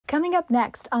Coming up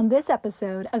next on this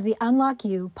episode of the Unlock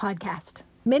You podcast.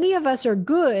 Many of us are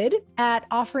good at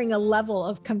offering a level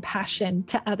of compassion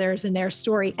to others in their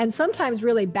story, and sometimes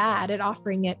really bad at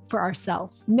offering it for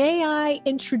ourselves. May I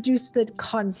introduce the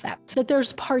concept that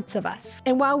there's parts of us,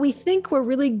 and while we think we're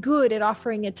really good at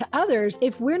offering it to others,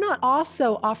 if we're not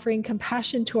also offering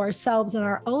compassion to ourselves in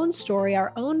our own story,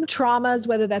 our own traumas,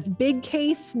 whether that's big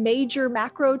case, major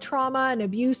macro trauma and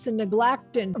abuse and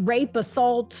neglect and rape,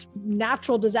 assault,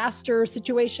 natural disaster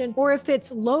situation, or if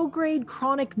it's low-grade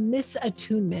chronic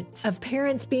misattunement of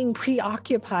parents being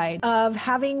preoccupied, of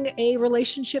having a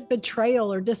relationship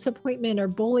betrayal or disappointment or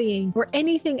bullying, or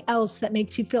anything else that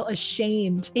makes you feel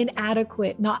ashamed,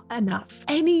 inadequate, not enough.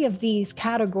 Any of these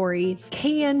categories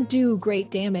can do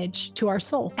great damage to our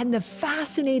soul. And the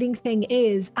fascinating thing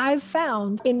is, I've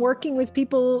found in working with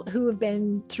people who have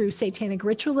been through satanic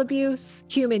ritual abuse,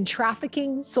 human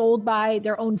trafficking, sold by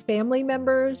their own family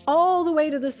members, all the way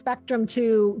to the spectrum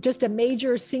to just a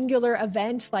major singular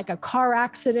event like a car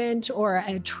accident or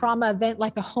a trauma event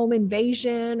like a home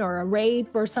invasion or a rape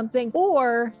or something,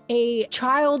 or a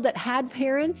child that had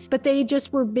parents, but they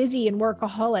just were busy and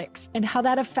workaholics, and how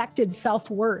that affected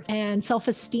self-worth and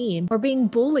self-esteem, or being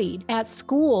bullied at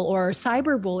school or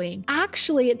cyberbullying.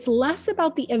 Actually, it's less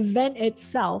about the event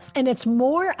itself, and it's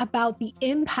more about the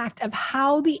impact of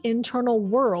how the internal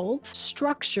world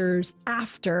structures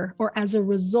after or as a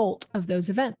result of those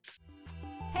events.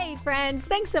 Hey friends,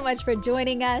 thanks so much for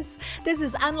joining us. This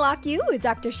is Unlock You with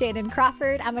Dr. Shannan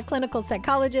Crawford. I'm a clinical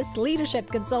psychologist, leadership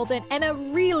consultant, and a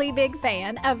really big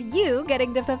fan of you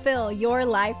getting to fulfill your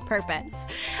life purpose.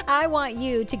 I want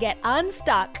you to get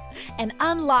unstuck and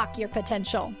unlock your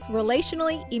potential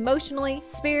relationally, emotionally,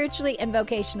 spiritually, and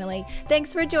vocationally.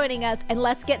 Thanks for joining us, and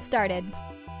let's get started.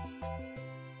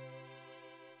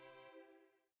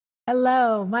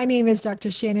 Hello, my name is Dr.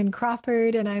 Shannan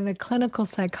Crawford, and I'm a clinical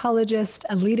psychologist,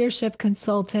 a leadership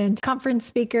consultant, conference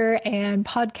speaker, and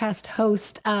podcast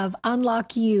host of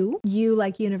Unlock You, You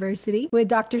Like University, with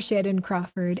Dr. Shannan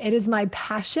Crawford. It is my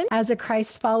passion as a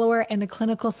Christ follower and a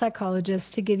clinical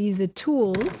psychologist to give you the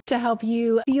tools to help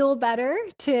you feel better,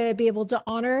 to be able to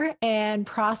honor and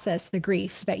process the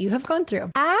grief that you have gone through.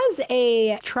 As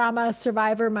a trauma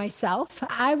survivor myself,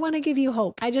 I want to give you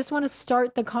hope. I just want to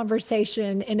start the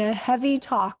conversation in a heavy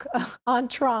talk on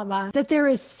trauma, that there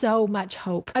is so much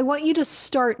hope. I want you to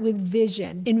start with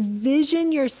vision.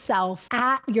 Envision yourself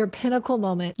at your pinnacle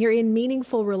moment. You're in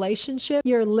meaningful relationship.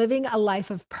 You're living a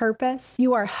life of purpose.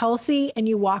 You are healthy and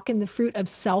you walk in the fruit of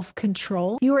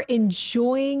self-control. You are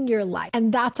enjoying your life.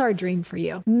 And that's our dream for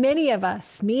you. Many of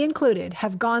us, me included,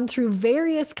 have gone through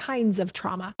various kinds of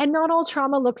trauma, and not all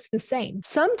trauma looks the same.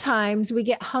 Sometimes we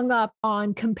get hung up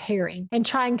on comparing and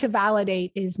trying to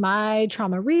validate, is my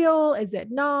trauma real? Is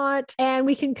it not? And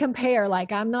we can compare,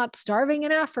 like, I'm not starving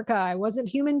in Africa. I wasn't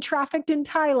human trafficked in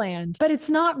Thailand, but it's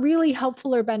not really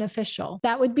helpful or beneficial.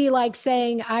 That would be like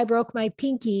saying I broke my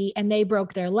pinky and they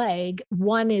broke their leg.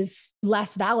 One is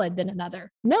less valid than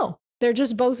another. No. They're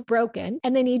just both broken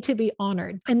and they need to be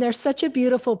honored. And there's such a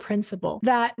beautiful principle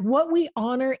that what we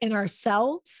honor in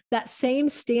ourselves, that same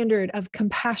standard of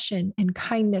compassion and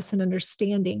kindness and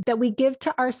understanding that we give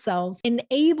to ourselves,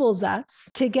 enables us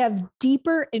to give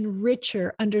deeper and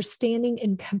richer understanding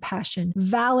and compassion,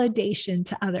 validation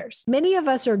to others. Many of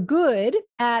us are good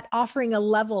at offering a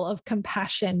level of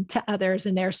compassion to others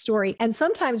in their story, and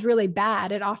sometimes really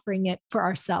bad at offering it for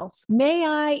ourselves. May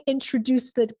I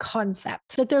introduce the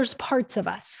concept that there's parts of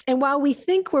us. And while we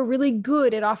think we're really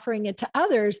good at offering it to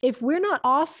others, if we're not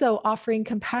also offering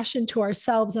compassion to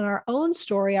ourselves in our own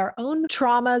story, our own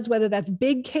traumas, whether that's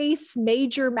big case,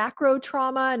 major macro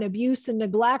trauma and abuse and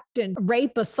neglect and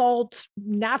rape, assault,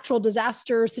 natural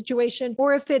disaster situation,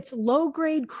 or if it's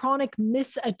low-grade chronic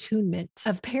misattunement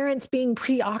of parents being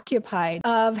preoccupied,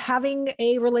 of having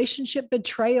a relationship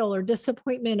betrayal or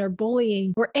disappointment or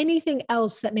bullying, or anything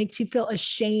else that makes you feel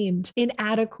ashamed,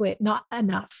 inadequate, not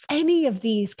enough. Any of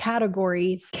these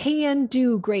categories can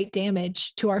do great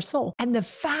damage to our soul. And the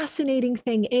fascinating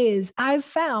thing is, I've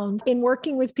found in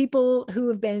working with people who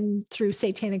have been through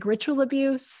satanic ritual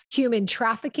abuse, human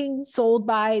trafficking, sold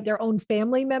by their own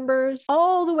family members,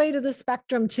 all the way to the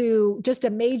spectrum to just a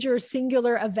major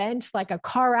singular event like a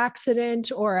car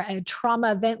accident or a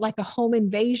trauma event like a home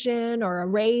invasion or a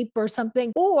rape or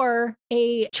something, or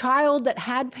a child that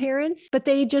had parents, but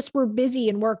they just were busy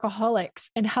and workaholics,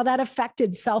 and how that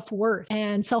affected self self-worth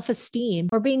and self-esteem,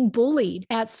 or being bullied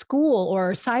at school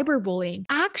or cyberbullying.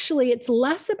 Actually, it's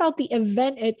less about the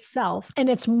event itself, and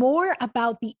it's more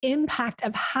about the impact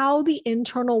of how the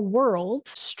internal world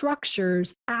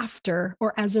structures after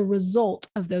or as a result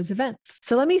of those events.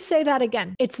 So let me say that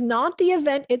again. It's not the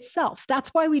event itself. That's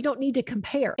why we don't need to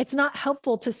compare. It's not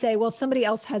helpful to say, well, somebody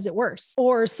else has it worse,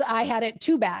 or I had it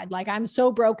too bad. Like I'm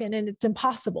so broken and it's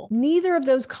impossible. Neither of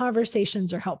those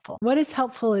conversations are helpful. What is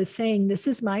helpful is saying, this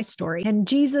is my story. And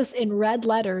Jesus in red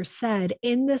letters said,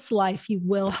 in this life, you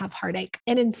will have heartache.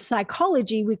 And in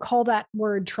psychology, we call that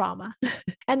word trauma.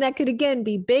 And that could, again,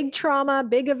 be big trauma,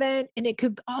 big event. And it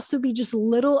could also be just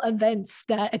little events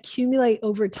that accumulate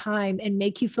over time and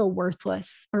make you feel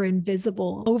worthless or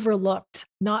invisible, overlooked,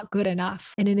 not good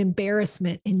enough, and an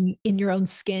embarrassment in your own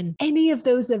skin. Any of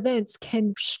those events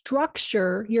can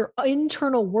structure your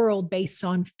internal world based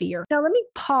on fear. Now, let me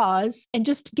pause and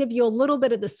just give you a little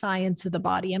bit of the science of the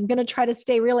body. I'm going to try to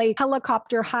stay really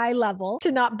helicopter high level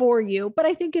to not bore you, but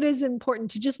I think it is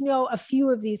important to just know a few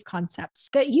of these concepts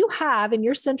that you have in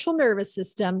your central nervous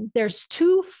system. There's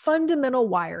two fundamental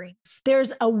wirings.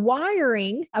 There's a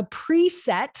wiring, a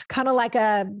preset, kind of like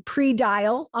a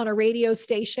pre-dial on a radio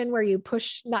station where you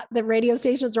push, not the radio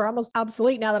stations are almost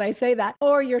obsolete now that I say that,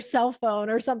 or your cell phone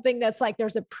or something that's like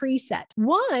there's a preset.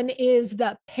 One is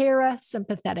the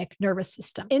parasympathetic nervous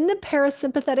system. In the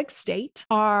parasympathetic state,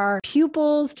 our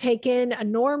pupils take in a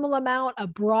normal amount, a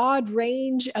broad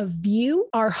range of view.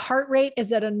 Our heart rate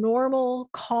is at a normal,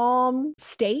 calm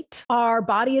state. Our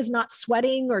body is not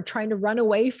sweating or trying to run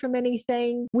away from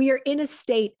anything. We are in a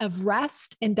state of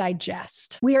rest and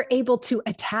digest. We are able to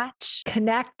attach,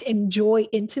 connect, enjoy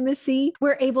intimacy.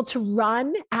 We're able to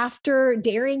run after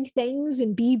daring things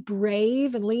and be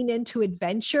brave and lean into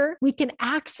adventure. We can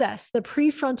access the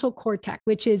prefrontal cortex,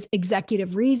 which is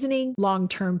executive reasoning,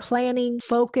 long-term planning,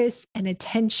 focus and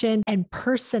attention, and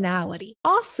personality.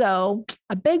 Also,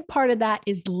 a big part of that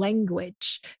is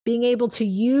language, being able to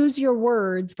use your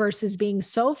words versus being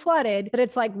so flooded that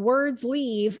it's like words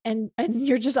leave and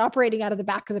you're just operating out of the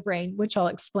back of the brain, which I'll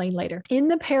explain later. In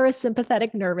the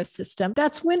parasympathetic nervous system,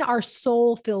 that's when our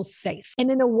soul feels safe. And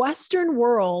in a Western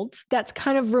world that's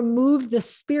kind of removed the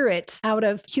spirit out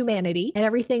of humanity and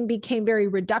everything became very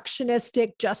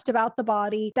reductionistic, just about the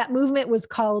body, that movement was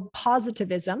called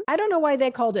positivism. I don't know why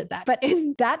they called it that, but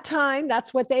in that time,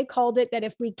 that's what they called it, that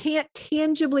if we can't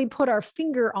tangibly put our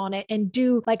finger on it and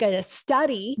do like a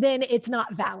study, then it's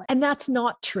not valid. And that's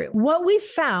not true. What we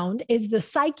found is the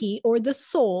psyche or the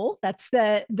soul, that's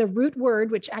the root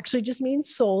word, which actually just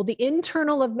means soul, the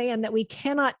internal of man that we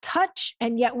cannot touch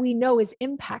and yet we know is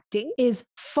impacting, is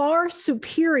far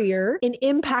superior in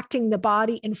impacting the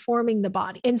body, informing the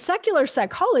body. In secular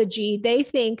psychology, they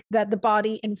think that the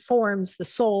body informs the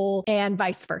soul and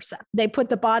vice versa. They put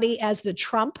the body as the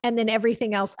trump and then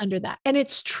everything else under that. And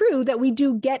it's true that we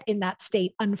do get in that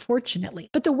state, unfortunately.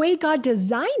 But the way God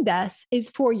designed us is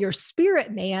for your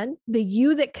spirit man, the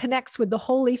you that connects with the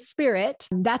Holy Spirit.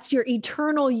 That's your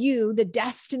eternal you, the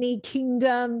destiny,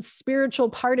 kingdom, spiritual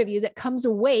part of you that comes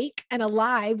awake and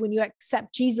alive when you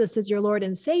accept Jesus as your Lord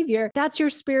and Savior. That's your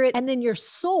spirit. And then your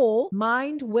soul,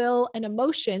 mind, will, and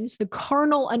emotions, the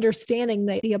carnal understanding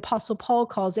that the Apostle Paul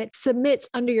calls it, submits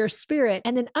under your spirit.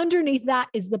 And then underneath that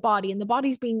is the body, and the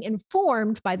body's being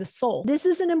informed by the soul. This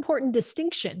is an important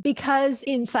distinction because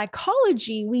in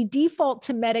psychology, we default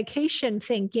to medication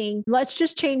thinking, let's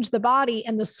just change the body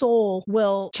and the soul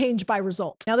will change by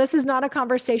result. Now, this is not a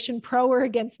conversation pro or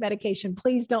against medication.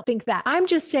 Please don't think that. I'm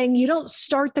just saying you don't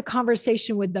start the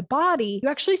conversation with the body. You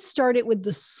actually start it with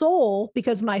the soul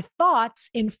because my thoughts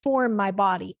inform my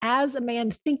body. As a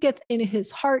man thinketh in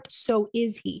his heart, so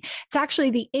is he. It's actually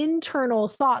the internal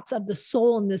thoughts of the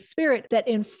soul and the spirit that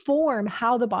inform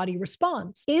how the body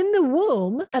responds. In the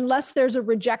womb, unless there's a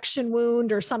rejection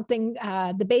wound or something,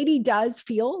 the baby does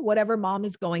feel whatever mom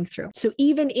is going through. So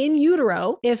even in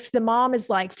utero, if the mom is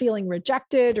like feeling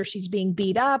rejected or she's being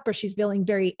beat up or she's feeling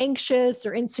very anxious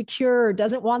or insecure or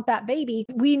doesn't want that baby,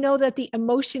 we know that the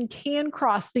emotion can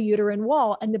cross the uterine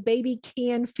wall and the baby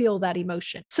can feel that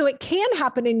emotion. So it can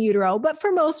happen in utero, but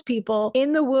for most people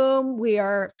in the womb, we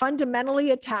are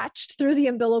fundamentally attached through the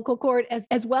umbilical cord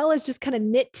as well as just kind of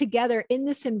knit together in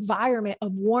this environment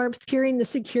of warmth, hearing the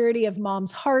security of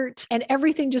mom's heart, and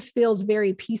everything just feels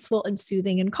very peaceful and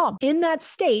soothing and calm. In that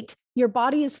state, your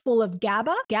body is full of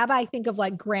GABA. GABA, I think of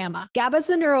like grandma. GABA is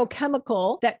the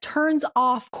neurochemical that turns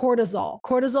off cortisol.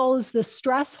 Cortisol is the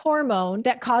stress hormone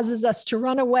that causes us to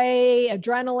run away,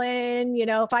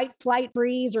 adrenaline, fight, flight,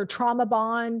 freeze, or trauma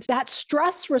bond. That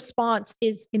stress response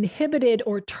is inhibited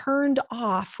or turned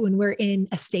off when we're in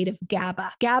a state of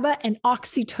GABA. GABA and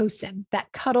oxytocin,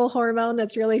 that cuddle hormone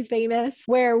that's really famous,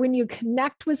 where when you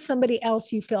connect with somebody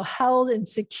else, you feel held and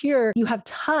secure. You have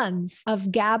tons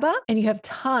of GABA and you have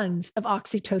tons of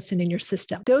oxytocin in your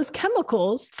system. Those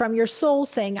chemicals from your soul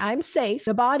saying, I'm safe,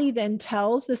 the body then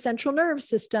tells the central nervous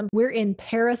system, we're in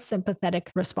parasympathetic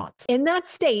response. In that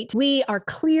state, we are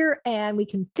clear and we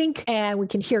can think and we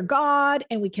can hear God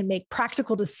and we can make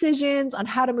practical decisions on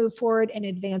how to move forward and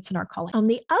advance in our calling. On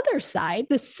the other side,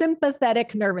 the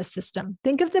sympathetic nervous system.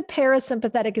 Think of the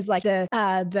parasympathetic as like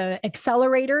the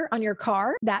accelerator on your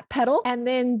car, that pedal. And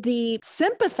then the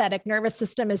sympathetic nervous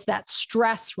system is that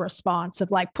stress response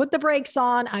of like, put the brakes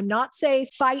on, I'm not safe,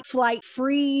 fight, flight,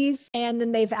 freeze. And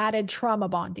then they've added trauma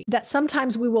bonding, that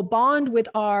sometimes we will bond with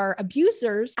our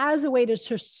abusers as a way to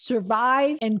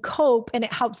survive and cope. And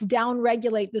it helps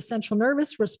downregulate the central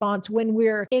nervous response when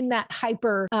we're in that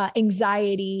hyper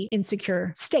anxiety,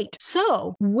 insecure state.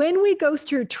 So when we go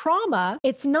through trauma,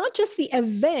 it's not just the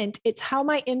event, it's how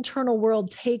my internal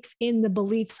world takes in the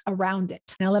beliefs around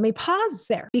it. Now, let me pause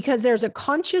there because there's a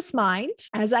conscious mind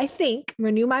as I think,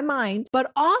 renew my mind,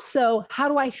 but also how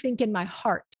do I think in my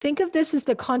heart? Think of this as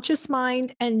the conscious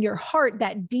mind, and your heart,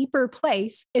 that deeper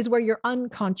place, is where your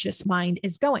unconscious mind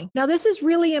is going. Now, this is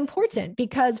really important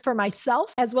because for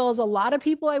myself, as well as a lot of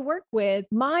people I work with,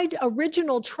 my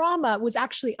original trauma was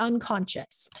actually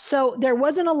unconscious. So there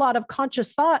wasn't a lot of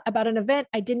conscious thought about an event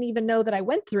I didn't even know that I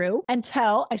went through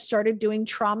until I started doing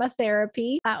trauma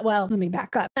therapy. Well, let me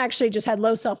back up. I actually just had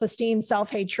low self-esteem,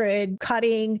 self-hatred,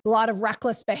 cutting, a lot of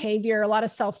reckless behavior, a lot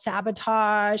of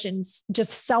self-sabotage, and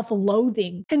just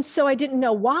self-loathing. And so I didn't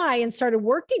know why and started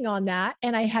working on that.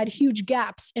 And I had huge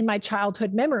gaps in my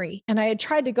childhood memory. And I had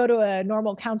tried to go to a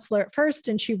normal counselor at first,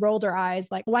 and she rolled her eyes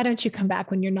like, why don't you come back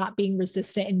when you're not being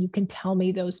resistant and you can tell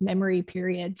me those memory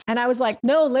periods? And I was like,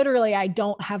 no, literally, I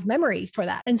don't have memory for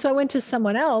that. And so I went to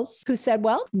someone else who said,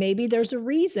 well, maybe there's a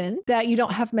reason that you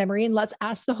don't have memory, and let's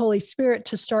ask the Holy Spirit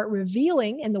to start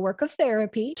revealing in the work of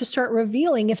therapy, to start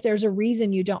revealing if there's a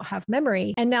reason you don't have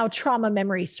memory. And now trauma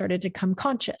memory started to come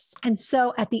conscious. And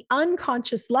so at the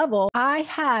unconscious level, I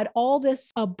had all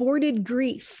this aborted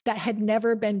grief that had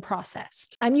never been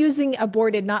processed. I'm using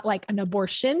aborted, not like an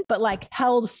abortion, but like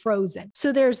held frozen.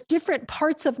 So there's different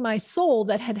parts of my soul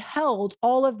that had held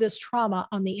all of this trauma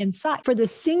on the inside for the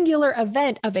singular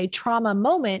event of a trauma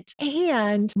moment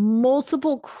and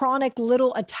multiple chronic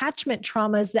little attachment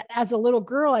traumas that as a little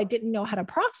girl, I didn't know how to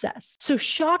process. So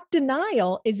shock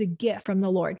denial is a gift from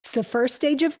the Lord. It's the first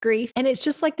stage of grief. And it's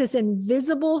just like this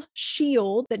invisible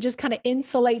shield that just kind of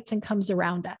insulates and comes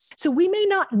around us. So we may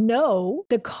not know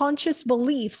the conscious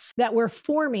beliefs that we're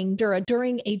forming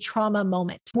during a trauma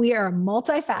moment. We are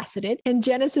multifaceted. In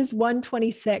Genesis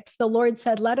 1:26, the Lord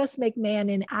said, let us make man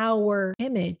in our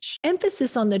image.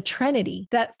 Emphasis on the Trinity,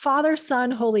 that Father,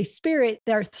 Son, Holy Spirit,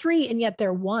 they're three and yet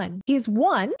they're one. He's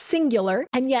one, singular,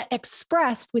 and yet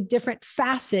expressed with different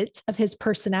facets of his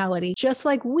personality, just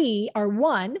like we are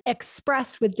one,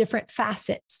 expressed with different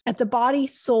facets at the body,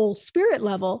 soul, spirit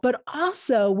level, but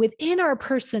also within our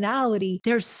personality,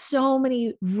 there's so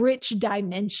many rich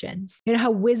dimensions. You know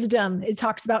how wisdom, it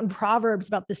talks about in Proverbs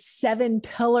about the 7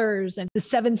 pillars and the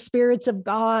 7 spirits of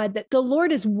God, that the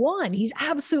Lord is one. He's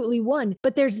absolutely one,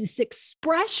 but there's this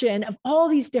expression of all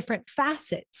these different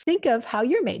facets. Think of how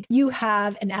you're made. You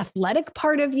have an athletic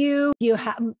part of you. You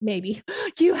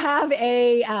have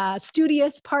a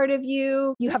studious part of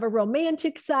you. You have a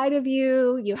romantic side of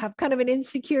you. You have kind of an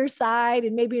insecure side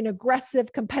and maybe an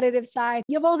aggressive, competitive side.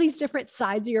 You have all these different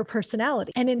sides of your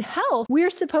personality. And in health, we're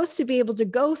supposed to be able to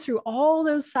go through all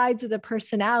those sides of the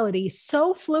personality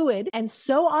so fluid and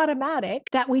so automatic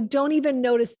that we don't even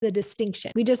notice the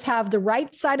distinction. We just have the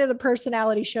right side of the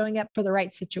personality showing up for the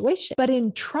right situation. But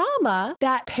in trauma,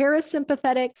 that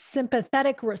parasympathetic,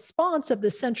 sympathetic response of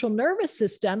the central nervous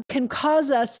system can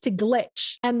cause us to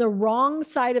glitch. And the wrong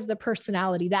side of the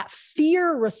personality, that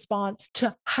fear response,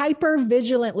 to hyper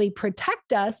vigilantly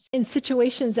protect us instead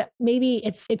situations that maybe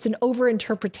it's an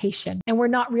overinterpretation and we're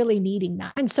not really needing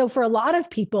that. And so for a lot of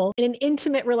people in an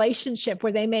intimate relationship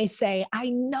where they may say, I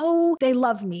know they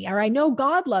love me, or I know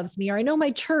God loves me, or I know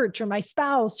my church or my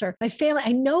spouse or my family,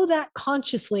 I know that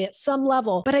consciously at some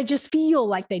level, but I just feel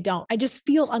like they don't. I just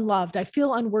feel unloved. I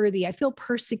feel unworthy. I feel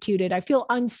persecuted. I feel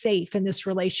unsafe in this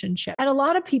relationship. And a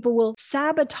lot of people will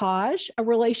sabotage a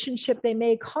relationship they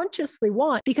may consciously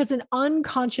want because an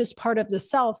unconscious part of the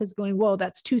self is going, whoa,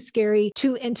 that's too scary,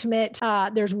 too intimate.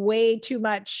 There's way too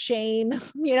much shame,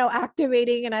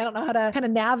 activating, and I don't know how to kind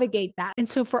of navigate that. And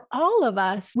so for all of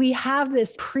us, we have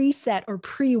this preset or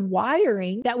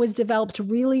pre-wiring that was developed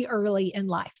really early in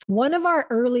life. One of our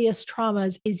earliest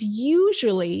traumas is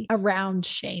usually around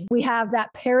shame. We have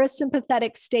that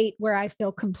parasympathetic state where I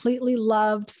feel completely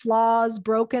loved, flaws,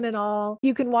 broken and all.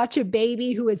 You can watch a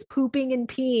baby who is pooping and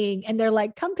peeing and they're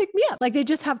like, come pick me up. Like they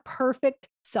just have perfect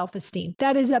self-esteem.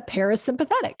 That is a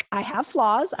parasympathetic. I have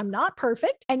flaws. I'm not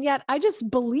perfect. And yet I just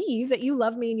believe that you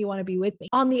love me and you want to be with me.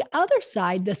 On the other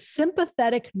side, the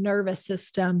sympathetic nervous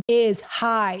system is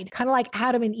hide, kind of like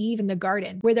Adam and Eve in the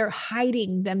garden, where they're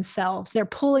hiding themselves. They're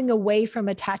pulling away from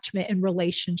attachment and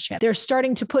relationship. They're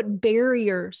starting to put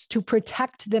barriers to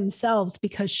protect themselves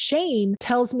because shame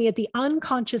tells me at the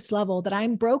unconscious level that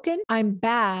I'm broken, I'm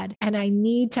bad, and I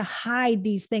need to hide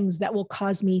these things that will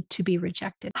cause me to be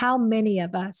rejected. How many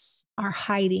of us are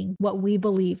hiding what we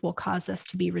believe will cause us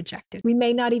to be rejected? We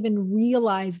may not even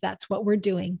realize that's what we're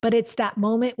doing, but it's that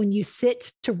moment when you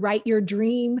sit to write your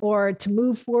dream or to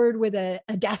move forward with a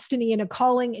destiny and a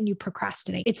calling and you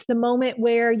procrastinate. It's the moment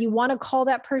where you want to call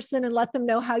that person and let them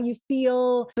know how you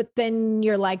feel, but then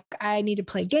you're like, I need to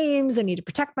play games, I need to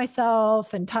protect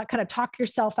myself, and kind of talk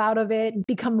yourself out of it and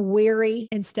become wary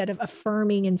instead of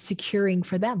affirming and securing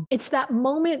for them. It's that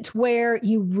moment where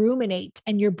you ruminate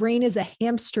and your brain is a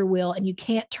hamster wheel and you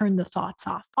can't turn the thoughts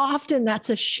off. Often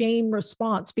that's a shame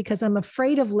response because I'm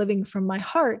afraid of living from my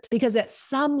heart, because at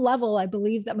some level, I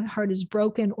believe that my heart is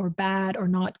broken or bad or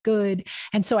not good.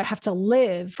 And so I have to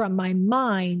live from my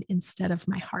mind instead of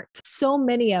my heart. So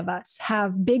many of us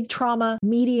have big trauma,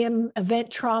 medium event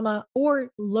trauma, or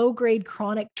low-grade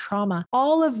chronic trauma,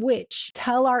 all of which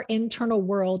tell our internal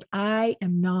world, I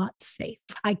am not safe.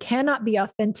 I cannot be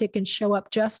authentic and show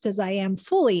up just as I am,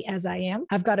 fully as I am.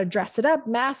 I've got to dress it up,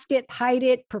 mask it, hide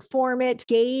it, perform it,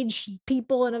 gauge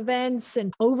people and events,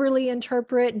 and overly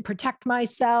interpret and protect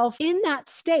myself. In that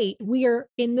state, we are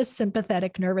in the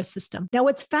sympathetic nervous system. Now,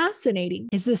 what's fascinating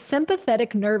is the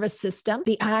sympathetic nervous system,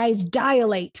 the eyes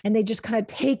dilate and they just kind of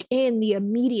take in the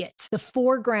immediate, the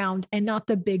foreground, and not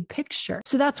the big picture.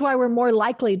 So that's why we're more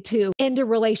likely to end a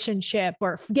relationship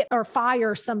or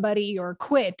fire somebody or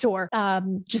quit or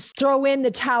just throw in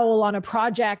the towel on a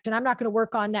project. And I'm not going to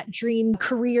work on that dream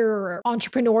career or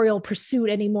entrepreneurial pursuit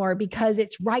anymore because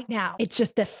it's right now. It's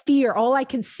just the fear. All I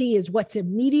can see is what's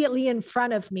immediately in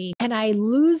front of me. And I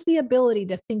lose the ability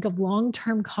to think of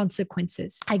long-term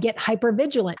consequences. I get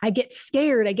hypervigilant. I get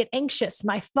scared. I get anxious.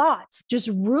 My thoughts just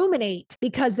ruminate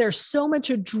because there's so much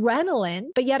adrenaline,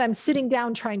 but yet I'm sitting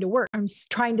down trying to work. I'm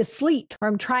trying to sleep, or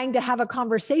I'm trying to have a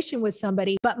conversation with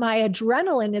somebody, but my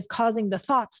adrenaline is causing the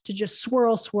thoughts to just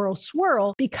swirl, swirl,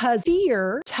 swirl because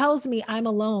fear tells me I'm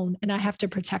alone and I have to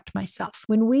protect myself.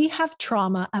 When we have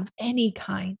trauma of any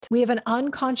kind, we have an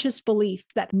unconscious belief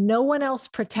that no one else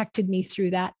protected me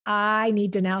through that. I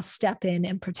need to now step in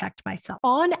and protect myself.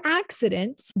 On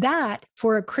accident, that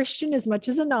for a Christian as much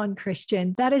as a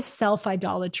non-Christian, that is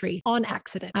self-idolatry on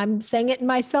accident. I'm saying it in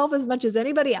myself as much as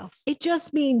anybody else. It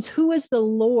just means who is the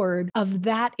Lord of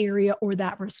that area or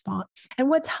that response. And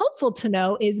what's helpful to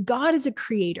know is God is a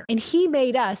creator and he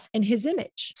made us in his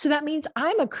image. So that means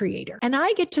I'm a creator and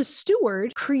I get to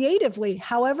steward creatively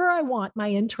however I want my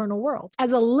internal world.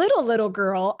 As a little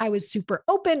girl, I was super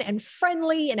open and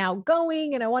friendly and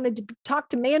outgoing, and I wanted to talk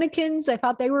to mannequins. I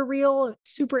thought they were real.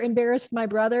 Super embarrassed my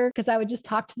brother because I would just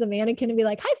talk to the mannequin and be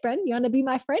like, hi, friend, you want to be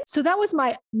my friend? So that was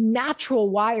my natural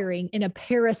wiring in a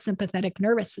parasympathetic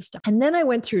nervous system. And then I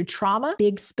went through trauma,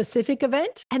 big specific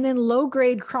event, and then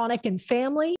low-grade chronic and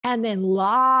family, and then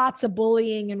lots of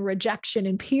bullying and rejection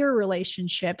and peer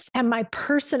relationships. And my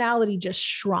personality just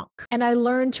shrunk. And I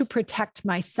learned to protect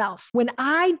myself. When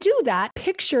I do that,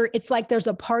 picture it's like there's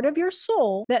a part of your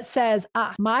soul that says,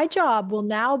 my job will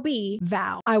now be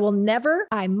vow. I will never,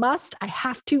 I must, I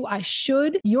have to, I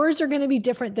should. Yours are going to be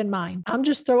different than mine. I'm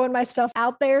just throwing my stuff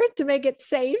out there to make it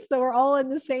safe. So we're all in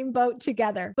the same boat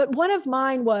together. But one of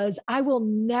mine was, I will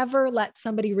never let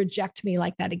somebody reject me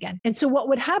like that again. And so what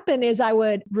would happen is I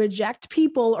would reject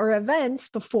people or events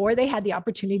before they had the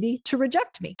opportunity to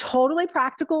reject me. Totally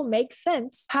practical, makes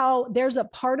sense how there's a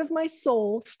part of my soul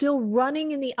soul still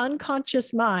running in the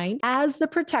unconscious mind as the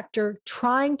protector,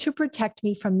 trying to protect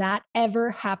me from that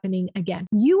ever happening again.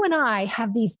 You and I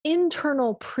have these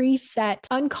internal preset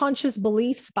unconscious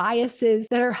beliefs, biases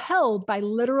that are held by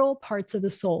literal parts of the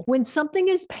soul. When something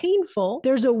is painful,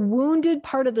 there's a wounded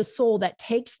part of the soul that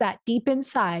takes that deep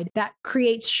inside that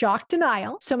creates shock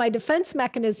denial. So my defense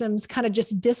mechanisms kind of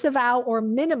just disavow or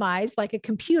minimize, like a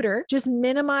computer, just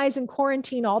minimize and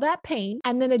quarantine all that pain.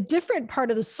 And then a different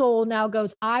part of the soul now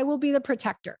goes, I will be the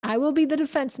protector. I will be the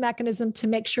defense mechanism to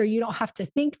make sure you don't have to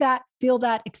think that, feel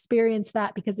that, experience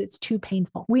that because it's too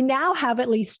painful. We now have at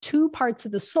least two parts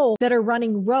of the soul that are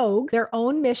running rogue, their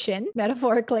own mission,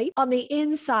 metaphorically, on the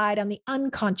inside, on the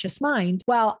unconscious mind,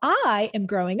 while I am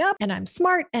growing up and I'm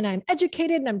smart and I'm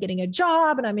educated and I'm getting a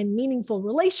job and I'm in meaningful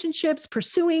relationships,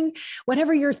 pursuing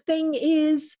whatever your thing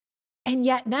is. And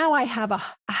yet now I have a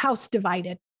house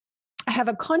divided. I have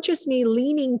a conscious me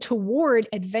leaning toward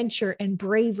adventure and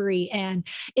bravery and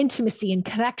intimacy and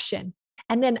connection.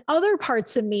 And then other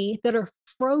parts of me that are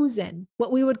frozen,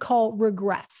 what we would call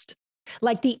regressed.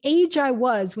 Like the age I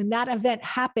was when that event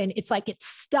happened, it's like it's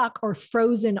stuck or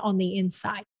frozen on the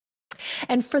inside.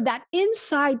 And for that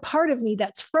inside part of me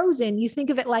that's frozen, you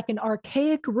think of it like an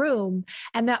archaic room.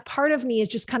 And that part of me is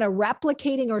just kind of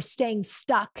replicating or staying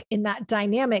stuck in that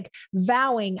dynamic,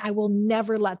 vowing I will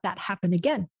never let that happen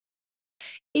again.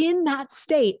 In that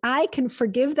state, I can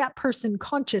forgive that person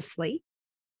consciously,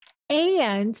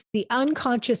 and the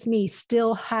unconscious me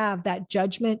still have that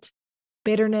judgment,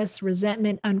 bitterness,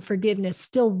 resentment, unforgiveness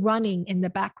still running in the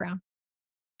background.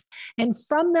 And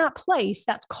from that place,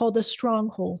 that's called a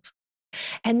stronghold.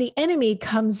 And the enemy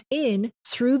comes in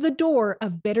through the door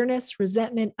of bitterness,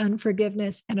 resentment,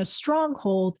 unforgiveness, and a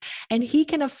stronghold, and he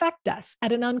can affect us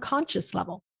at an unconscious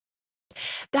level.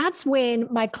 That's when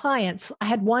my clients, I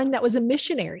had one that was a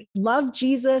missionary, loved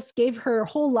Jesus, gave her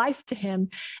whole life to him,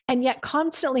 and yet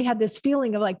constantly had this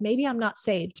feeling of like, maybe I'm not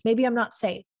saved. Maybe I'm not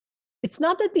saved. It's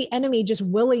not that the enemy just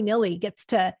willy-nilly gets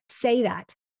to say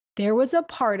that. There was a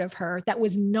part of her that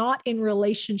was not in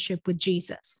relationship with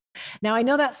Jesus. Now, I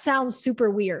know that sounds super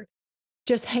weird.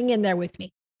 Just hang in there with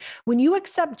me. When you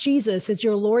accept Jesus as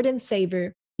your Lord and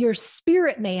Savior, your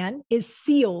spirit man is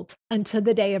sealed until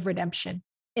the day of redemption.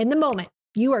 In the moment,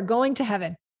 you are going to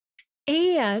heaven.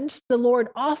 And the Lord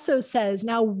also says,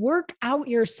 now work out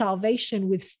your salvation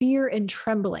with fear and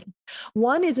trembling.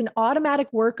 One is an automatic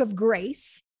work of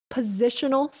grace,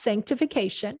 positional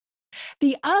sanctification.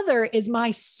 The other is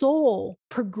my soul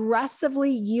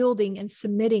progressively yielding and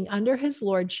submitting under his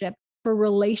lordship for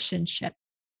relationship.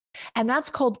 And that's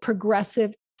called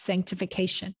progressive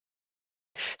sanctification.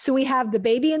 So we have the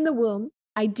baby in the womb,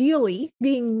 ideally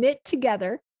being knit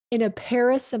together in a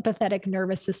parasympathetic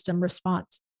nervous system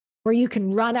response, where you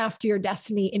can run after your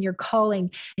destiny and your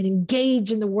calling and engage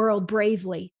in the world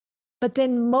bravely. But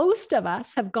then most of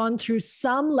us have gone through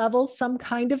some level, some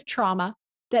kind of trauma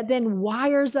that then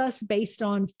wires us based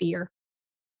on fear.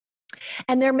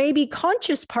 And there may be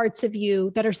conscious parts of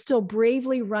you that are still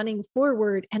bravely running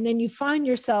forward, and then you find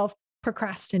yourself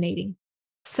procrastinating,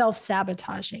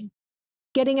 self-sabotaging,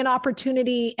 getting an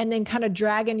opportunity and then kind of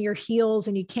dragging your heels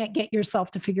and you can't get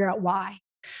yourself to figure out why.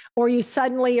 Or you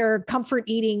suddenly are comfort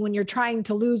eating when you're trying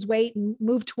to lose weight and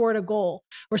move toward a goal,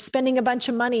 or spending a bunch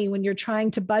of money when you're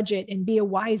trying to budget and be a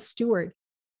wise steward,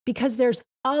 because there's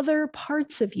other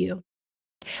parts of you.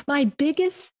 My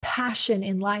biggest passion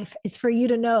in life is for you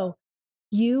to know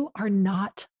you are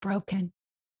not broken.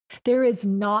 There is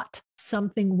not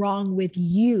something wrong with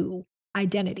you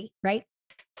identity, right?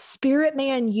 Spirit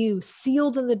man, you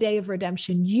sealed in the day of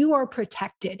redemption, you are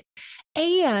protected.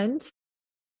 And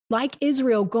like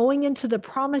Israel going into the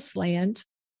promised land,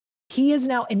 he is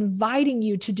now inviting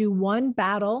you to do one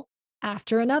battle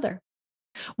after another,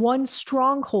 one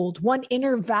stronghold, one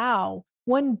inner vow,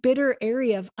 one bitter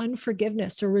area of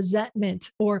unforgiveness or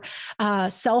resentment or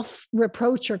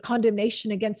self-reproach or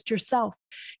condemnation against yourself.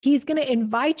 He's going to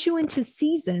invite you into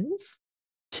seasons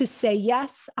to say,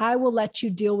 yes, I will let you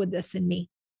deal with this in me.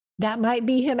 That might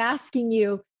be him asking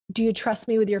you, do you trust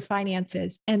me with your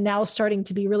finances? And now starting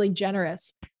to be really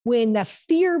generous. When the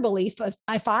fear belief of,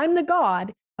 if I'm the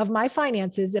God of my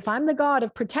finances, if I'm the God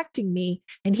of protecting me,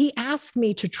 and he asked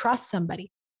me to trust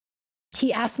somebody,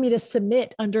 he asked me to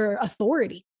submit under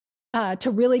authority,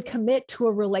 to really commit to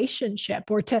a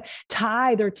relationship or to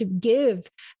tithe or to give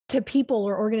to people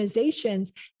or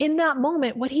organizations. In that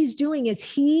moment, what he's doing is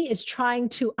he is trying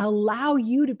to allow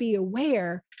you to be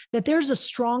aware that there's a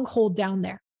stronghold down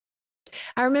there.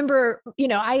 I remember,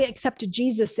 I accepted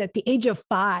Jesus at the age of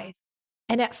 5.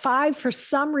 And at 5, for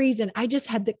some reason, I just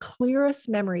had the clearest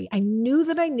memory. I knew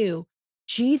that I knew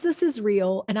Jesus is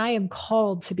real, and I am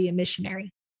called to be a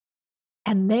missionary.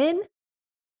 And then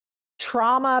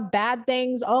trauma, bad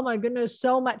things. Oh my goodness,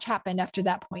 so much happened after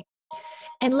that point.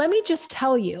 And let me just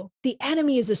tell you, the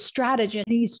enemy is a strategist.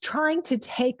 He's trying to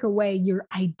take away your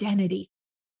identity,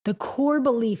 the core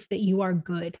belief that you are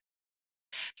good.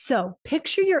 So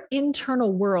picture your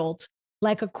internal world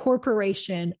like a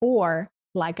corporation or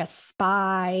like a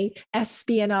spy,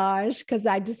 espionage, because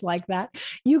I just like that.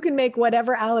 You can make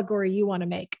whatever allegory you want to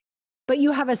make, but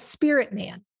you have a spirit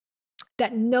man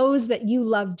that knows that you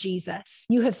love Jesus.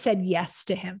 You have said yes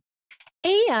to him.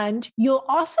 And you'll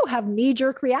also have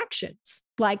knee-jerk reactions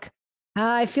like,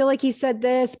 I feel like he said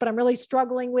this, but I'm really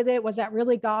struggling with it. Was that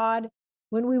really God?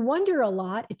 When we wonder a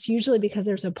lot, it's usually because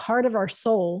there's a part of our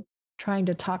soul trying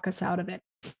to talk us out of it.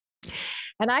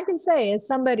 And I can say, as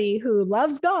somebody who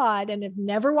loves God and have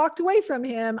never walked away from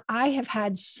him, I have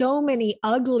had so many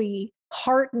ugly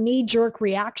heart knee-jerk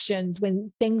reactions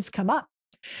when things come up.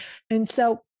 And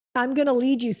so I'm going to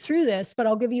lead you through this, but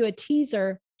I'll give you a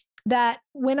teaser that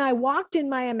when I walked in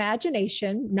my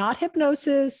imagination, not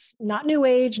hypnosis, not new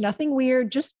age, nothing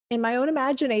weird, just in my own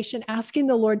imagination, asking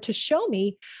the Lord to show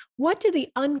me, what do the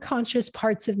unconscious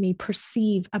parts of me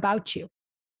perceive about you?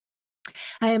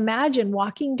 I imagine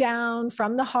walking down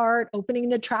from the heart, opening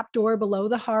the trap door below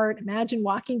the heart. Imagine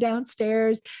walking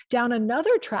downstairs, down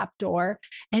another trap door,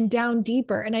 and down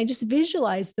deeper. And I just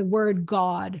visualize the word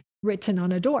God written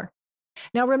on a door.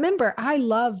 Now, remember, I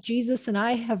love Jesus and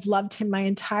I have loved him my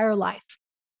entire life.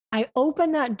 I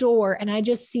open that door and I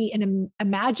just see an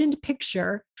imagined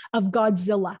picture of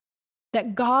Godzilla,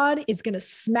 that God is going to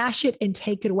smash it and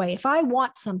take it away. If I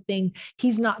want something,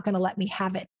 he's not going to let me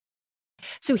have it.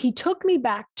 So he took me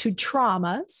back to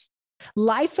traumas,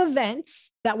 life events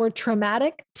that were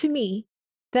traumatic to me,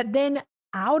 that then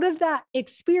out of that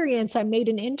experience, I made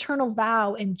an internal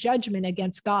vow and judgment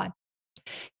against God.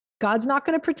 God's not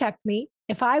going to protect me.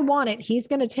 If I want it, he's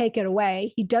going to take it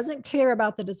away. He doesn't care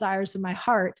about the desires of my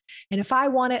heart. And if I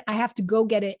want it, I have to go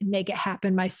get it and make it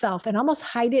happen myself and almost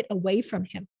hide it away from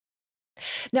him.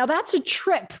 Now, that's a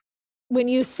trip when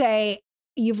you say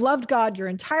you've loved God your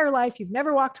entire life, you've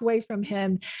never walked away from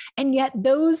him, and yet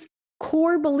those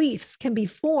core beliefs can be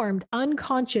formed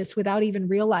unconscious without even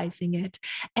realizing it.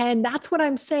 And that's what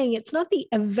I'm saying. It's not the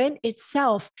event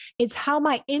itself, it's how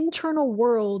my internal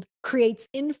world creates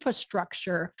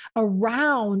infrastructure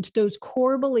around those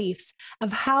core beliefs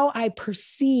of how I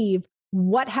perceive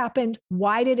what happened,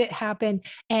 why did it happen,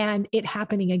 and it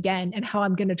happening again, and how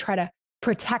I'm going to try to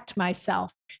protect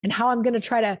myself and how I'm going to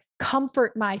try to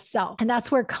comfort myself. And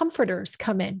that's where comforters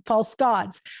come in, false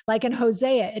gods. Like in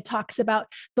Hosea, it talks about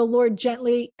the Lord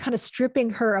gently kind of stripping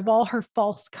her of all her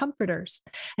false comforters.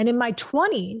 And in my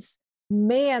 20s,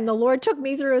 man, the Lord took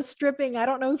me through a stripping. I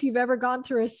don't know if you've ever gone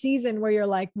through a season where you're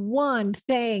like one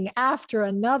thing after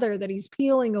another that he's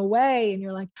peeling away. And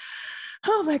you're like,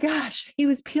 oh my gosh, he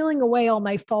was peeling away all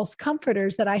my false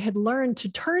comforters that I had learned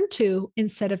to turn to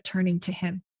instead of turning to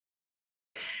him.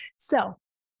 So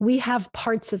we have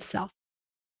parts of self.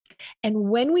 And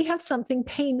when we have something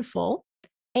painful,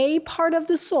 a part of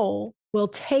the soul will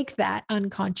take that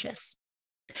unconscious.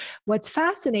 What's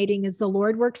fascinating is the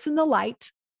Lord works in the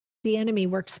light, the enemy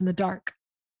works in the dark.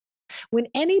 When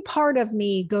any part of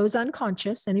me goes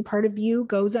unconscious, any part of you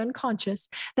goes unconscious,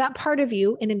 that part of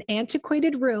you in an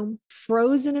antiquated room,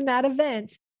 frozen in that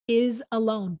event, is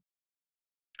alone.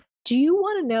 Do you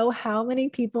want to know how many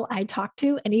people I talked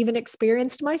to and even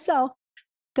experienced myself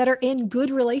that are in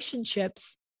good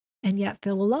relationships and yet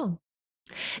feel alone?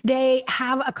 They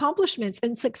have accomplishments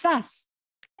and success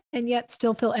and yet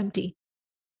still feel empty,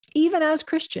 even as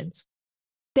Christians.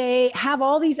 They have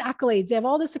all these accolades, they have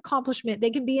all this accomplishment. They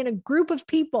can be in a group of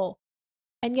people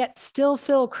and yet still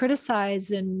feel criticized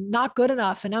and not good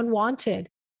enough and unwanted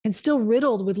and still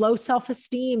riddled with low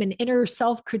self-esteem and inner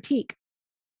self-critique.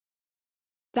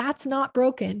 That's not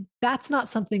broken. That's not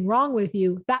something wrong with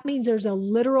you. That means there's a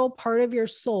literal part of your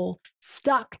soul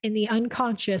stuck in the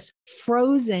unconscious,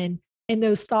 frozen in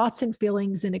those thoughts and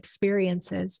feelings and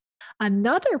experiences.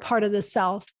 Another part of the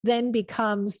self then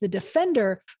becomes the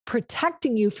defender,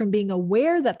 protecting you from being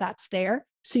aware that that's there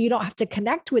so you don't have to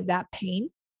connect with that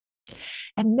pain.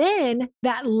 And then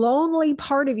that lonely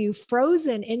part of you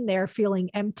frozen in there, feeling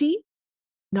empty,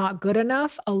 not good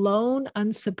enough, alone,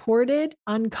 unsupported,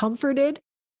 uncomforted,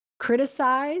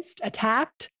 criticized,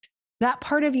 attacked, that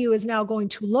part of you is now going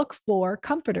to look for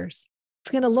comforters.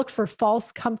 It's going to look for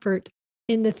false comfort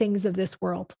in the things of this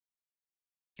world.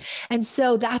 And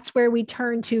so that's where we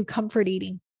turn to comfort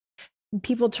eating.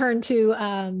 People turn to,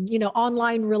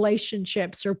 online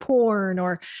relationships or porn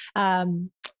or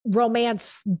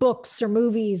romance books or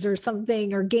movies or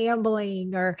something, or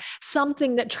gambling or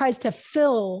something that tries to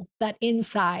fill that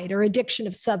inside, or addiction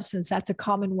of substance. That's a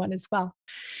common one as well,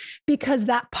 because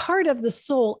that part of the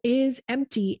soul is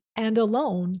empty and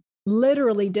alone,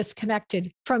 literally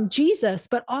disconnected from Jesus,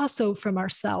 but also from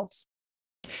ourselves.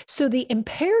 So the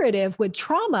imperative with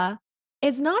trauma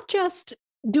is not just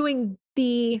doing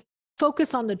the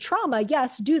focus on the trauma.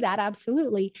 Yes, do that,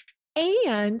 absolutely.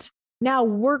 And now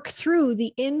work through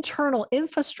the internal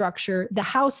infrastructure, the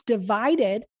house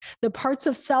divided, the parts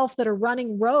of self that are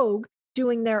running rogue,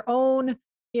 doing their own,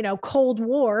 Cold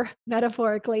War,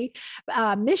 metaphorically,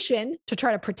 mission to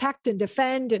try to protect and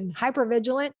defend and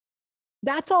hypervigilant.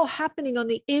 That's all happening on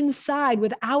the inside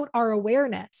without our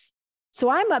awareness. So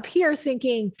I'm up here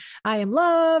thinking, I am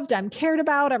loved, I'm cared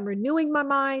about, I'm renewing my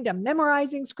mind, I'm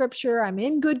memorizing scripture, I'm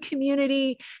in good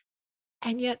community,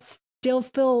 and yet still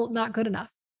feel not good enough.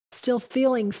 Still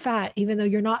feeling fat, even though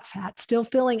you're not fat, still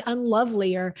feeling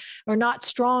unlovely or not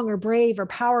strong or brave or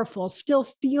powerful, still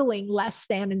feeling less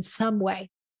than in some way.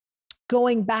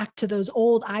 Going back to those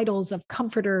old idols of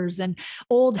comforters and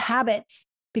old habits,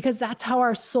 because that's how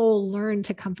our soul learned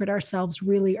to comfort ourselves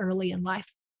really early in life.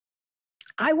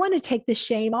 I want to take the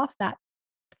shame off that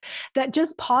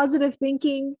just positive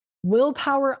thinking,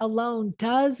 willpower alone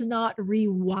does not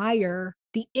rewire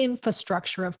the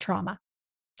infrastructure of trauma.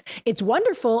 It's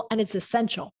wonderful and it's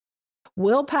essential.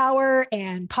 Willpower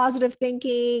and positive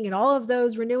thinking and all of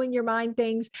those renewing your mind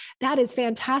things, that is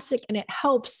fantastic. And it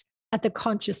helps at the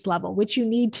conscious level, which you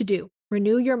need to do,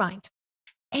 renew your mind.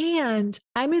 And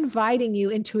I'm inviting you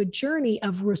into a journey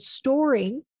of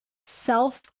restoring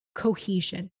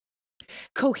self-cohesion,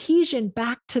 cohesion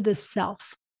back to the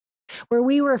self, where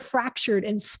we were fractured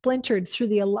and splintered through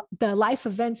the life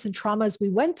events and traumas we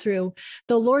went through.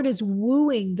 The Lord is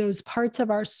wooing those parts of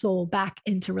our soul back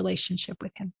into relationship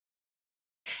with him.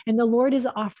 And the Lord is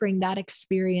offering that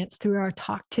experience through our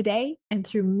talk today and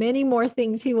through many more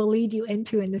things he will lead you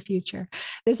into in the future.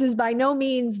 This is by no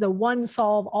means the one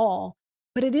solve all,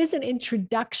 but it is an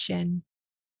introduction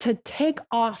to take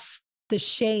off the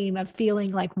shame of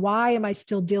feeling like, why am I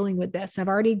still dealing with this? I've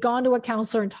already gone to a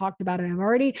counselor and talked about it. I've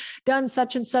already done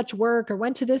such and such work, or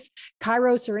went to this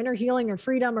Kairos or inner healing or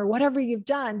freedom or whatever you've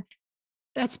done.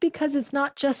 That's because it's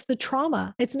not just the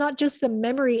trauma. It's not just the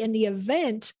memory in the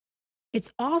event.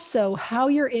 It's also how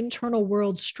your internal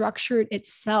world structured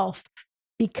itself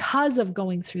because of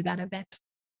going through that event,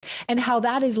 and how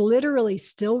that is literally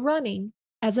still running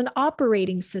as an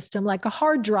operating system, like a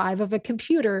hard drive of a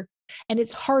computer, and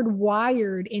it's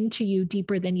hardwired into you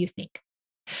deeper than you think.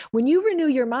 When you renew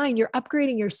your mind, you're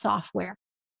upgrading your software.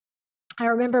 I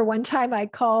remember one time I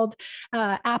called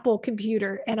Apple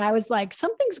Computer and I was like,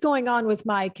 something's going on with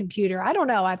my computer. I don't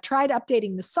know. I've tried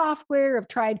updating the software. I've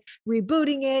tried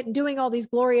rebooting it and doing all these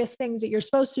glorious things that you're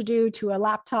supposed to do to a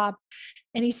laptop.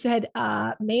 And he said,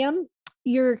 ma'am,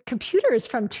 your computer is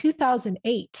from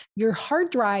 2008. Your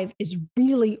hard drive is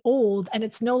really old and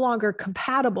it's no longer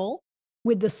compatible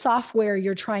with the software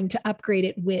you're trying to upgrade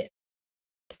it with.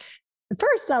 At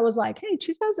first, I was like, hey,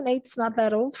 2008 is not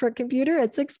that old for a computer.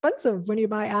 It's expensive when you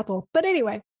buy Apple. But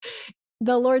anyway,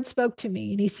 the Lord spoke to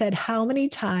me and he said, how many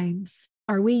times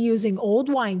are we using old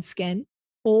wineskin,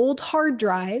 old hard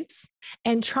drives,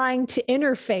 and trying to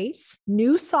interface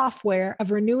new software of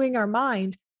renewing our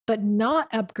mind, but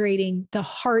not upgrading the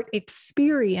heart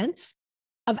experience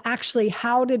of actually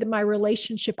how did my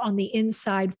relationship on the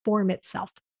inside form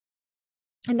itself?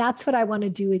 And that's what I want to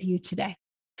do with you today.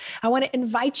 I want to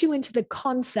invite you into the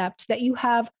concept that you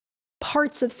have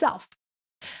parts of self.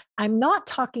 I'm not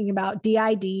talking about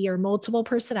DID or multiple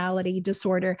personality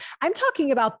disorder. I'm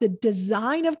talking about the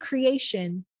design of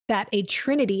creation that a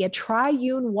Trinity, a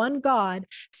triune one God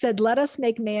said, let us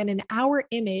make man in our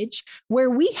image, where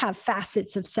we have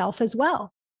facets of self as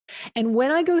well. And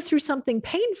when I go through something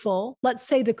painful, let's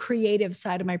say the creative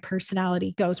side of my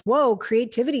personality goes, whoa,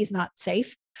 creativity is not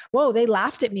safe. Whoa, they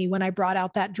laughed at me when I brought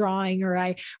out that drawing or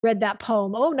I read that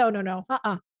poem. Oh, no.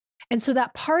 And so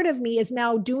that part of me is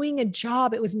now doing a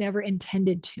job it was never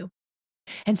intended to.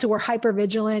 And so we're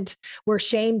hypervigilant, we're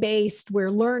shame-based,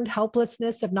 we're learned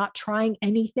helplessness of not trying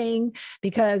anything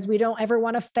because we don't ever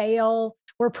want to fail.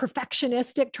 We're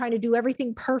perfectionistic, trying to do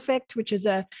everything perfect, which is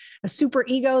a super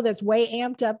ego that's way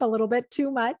amped up a little bit too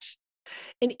much.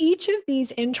 In each of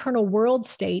these internal world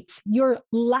states, you're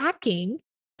lacking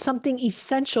something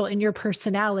essential in your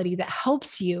personality that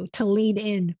helps you to lean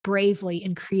in bravely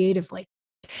and creatively.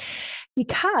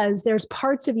 Because there's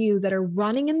parts of you that are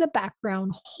running in the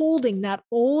background, holding that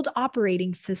old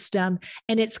operating system,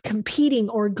 and it's competing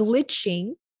or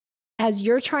glitching as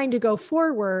you're trying to go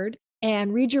forward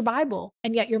and read your Bible,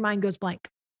 and yet your mind goes blank.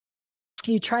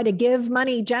 You try to give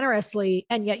money generously,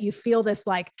 and yet you feel this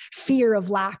like fear of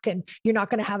lack and you're not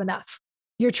going to have enough.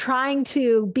 You're trying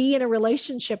to be in a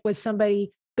relationship with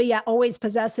somebody, but yet always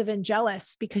possessive and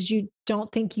jealous because you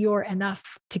don't think you're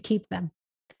enough to keep them.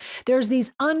 There's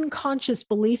these unconscious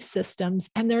belief systems,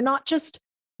 and they're not just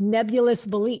nebulous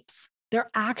beliefs. They're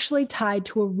actually tied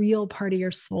to a real part of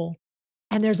your soul.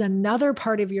 And there's another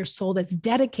part of your soul that's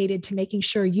dedicated to making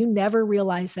sure you never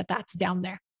realize that that's down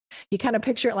there. You kind of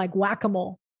picture it like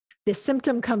whack-a-mole. This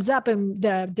symptom comes up and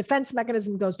the defense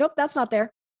mechanism goes, nope, that's not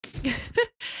there.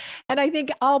 And I think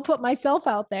I'll put myself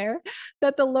out there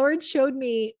that the Lord showed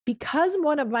me, because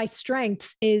one of my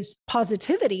strengths is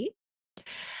positivity,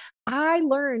 I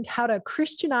learned how to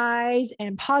Christianize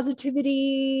and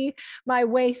positivity my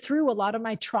way through a lot of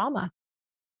my trauma.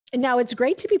 And now it's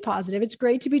great to be positive. It's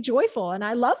great to be joyful. And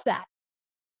I love that.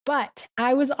 But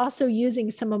I was also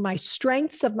using some of my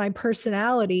strengths of my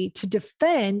personality to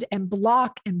defend and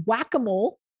block and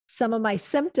whack-a-mole some of my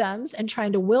symptoms and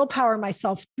trying to willpower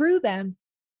myself through them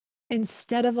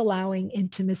instead of allowing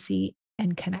intimacy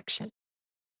and connection.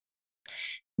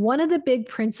 One of the big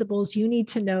principles you need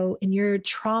to know in your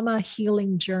trauma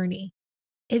healing journey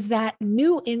is that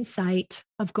new insight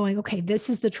of going, okay, this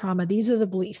is the trauma, these are the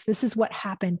beliefs, this is what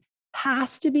happened,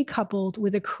 has to be coupled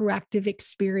with a corrective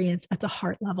experience at the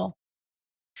heart level.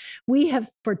 We have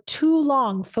for too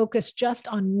long focused just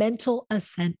on mental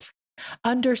assent,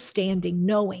 understanding,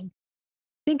 knowing.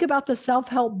 Think about the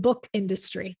self-help book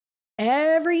industry.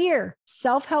 Every year,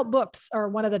 self-help books are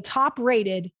one of the top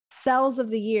rated sells of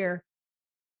the year.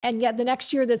 And yet the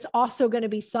next year, that's also going to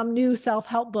be some new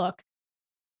self-help book.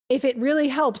 If it really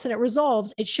helps and it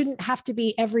resolves, it shouldn't have to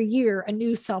be every year a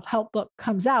new self-help book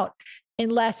comes out,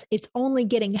 unless it's only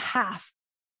getting half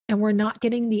and we're not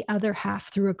getting the other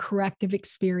half through a corrective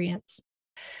experience.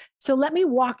 So let me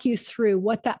walk you through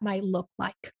what that might look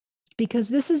like, because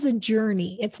this is a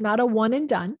journey. It's not a one and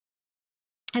done.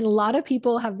 And a lot of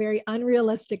people have very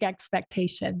unrealistic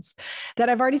expectations that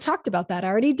I've already talked about that. I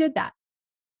already did that.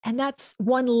 And that's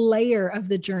one layer of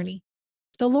the journey.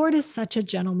 The Lord is such a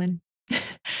gentleman.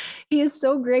 He is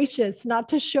so gracious not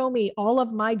to show me all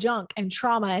of my junk and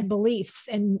trauma and beliefs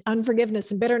and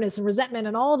unforgiveness and bitterness and resentment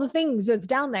and all the things that's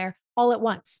down there all at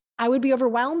once. I would be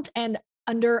overwhelmed and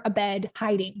under a bed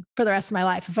hiding for the rest of my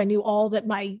life if I knew all that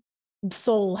my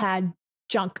soul had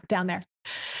junk down there.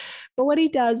 But what he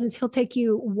does is he'll take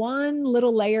you one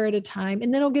little layer at a time,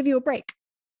 and then he'll give you a break.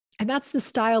 And that's the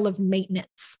style of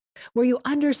maintenance, where you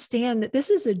understand that this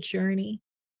is a journey,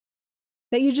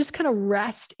 that you just kind of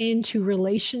rest into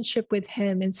relationship with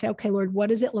him and say, okay, Lord, what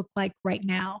does it look like right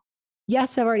now?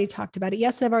 Yes, I've already talked about it.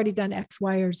 Yes, I've already done X,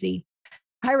 Y, or Z.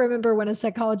 I remember when a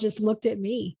psychologist looked at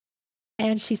me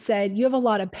and she said, you have a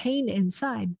lot of pain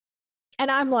inside. And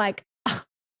I'm like, are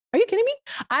you kidding me?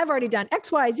 I've already done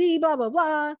X, Y, Z, blah, blah,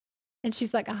 blah. And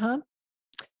she's like,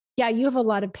 yeah, you have a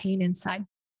lot of pain inside.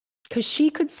 Because she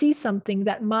could see something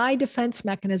that my defense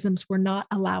mechanisms were not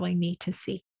allowing me to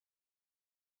see.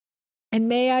 And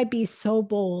may I be so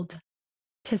bold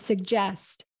to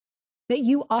suggest that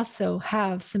you also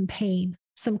have some pain,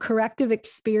 some corrective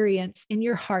experience in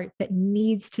your heart that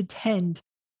needs to tend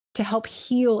to help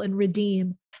heal and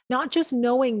redeem. Not just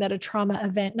knowing that a trauma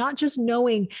event, not just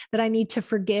knowing that I need to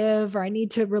forgive or I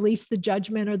need to release the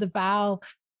judgment or the vow,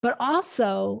 but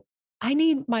also I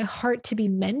need my heart to be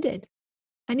mended.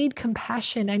 I need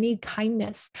compassion. I need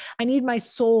kindness. I need my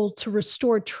soul to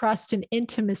restore trust and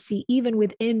intimacy even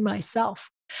within myself.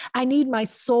 I need my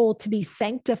soul to be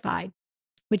sanctified,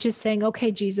 which is saying,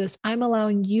 okay, Jesus, I'm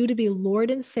allowing you to be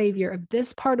Lord and Savior of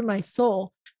this part of my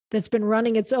soul that's been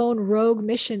running its own rogue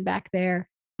mission back there.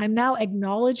 I'm now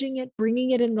acknowledging it,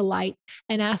 bringing it in the light,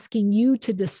 and asking you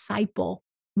to disciple,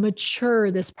 mature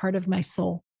this part of my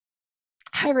soul.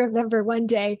 I remember one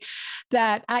day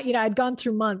that I'd gone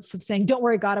through months of saying, don't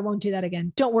worry, God, I won't do that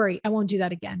again. Don't worry, I won't do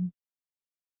that again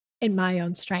in my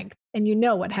own strength. And you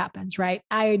know what happens, right?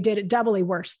 I did it doubly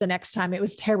worse the next time. It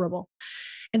was terrible.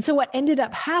 And so what ended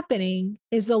up happening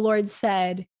is the Lord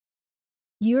said,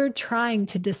 you're trying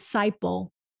to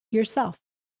disciple yourself.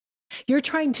 You're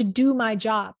trying to do my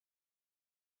job.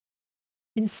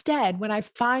 Instead, when I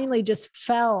finally just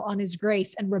fell on his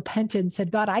grace and repented and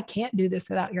said, God, I can't do this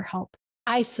without your help.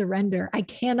 I surrender. I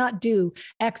cannot do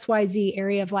XYZ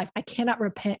area of life. I cannot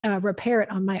repair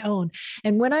it on my own.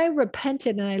 And when I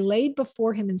repented and I laid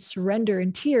before him in surrender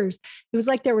and tears, it was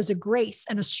like there was a grace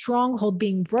and a stronghold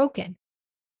being broken,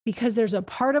 because there's a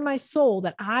part of my soul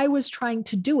that I was trying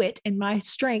to do it in my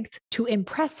strength to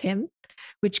impress him,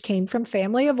 which came from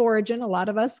family of origin. A lot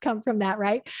of us come from that,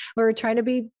 right? We're trying to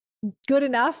be good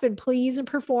enough and please and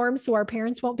perform so our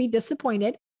parents won't be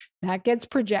disappointed. That gets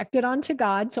projected onto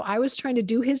God. So I was trying to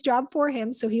do his job for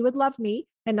him so he would love me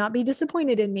and not be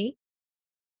disappointed in me.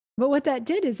 But what that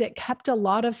did is it kept a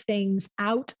lot of things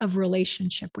out of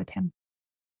relationship with him.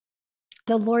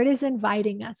 The Lord is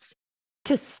inviting us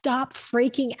to stop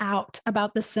freaking out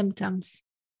about the symptoms,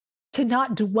 to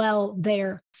not dwell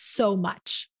there so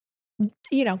much.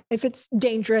 If it's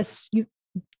dangerous, you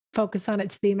focus on it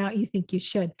to the amount you think you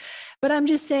should. But I'm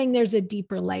just saying there's a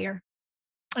deeper layer.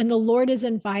 And the Lord is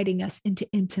inviting us into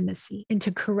intimacy,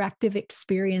 into corrective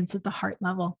experience at the heart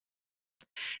level.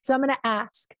 So I'm going to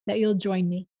ask that you'll join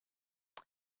me.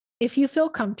 If you feel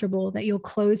comfortable, that you'll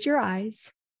close your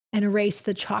eyes and erase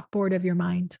the chalkboard of your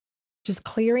mind, just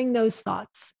clearing those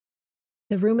thoughts,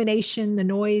 the rumination, the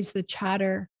noise, the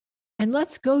chatter, and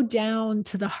let's go down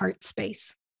to the heart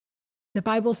space. The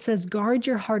Bible says, guard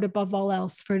your heart above all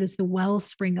else, for it is the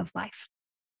wellspring of life.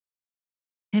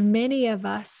 And many of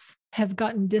us have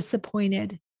gotten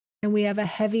disappointed and we have a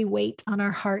heavy weight on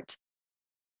our heart.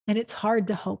 And it's hard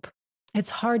to hope. It's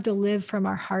hard to live from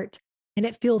our heart. And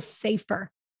it feels safer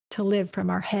to live from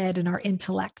our head and our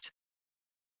intellect.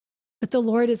 But the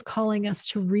Lord is calling us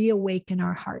to reawaken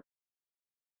our heart,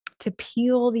 to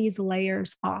peel these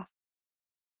layers off.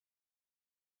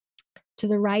 To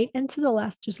the right and to the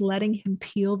left, just letting him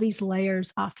peel these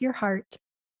layers off your heart.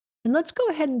 And let's go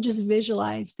ahead and just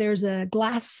visualize there's a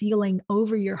glass ceiling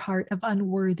over your heart of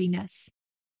unworthiness.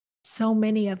 So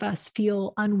many of us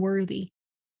feel unworthy.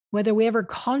 Whether we ever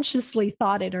consciously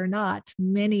thought it or not,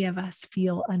 many of us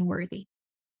feel unworthy.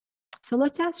 So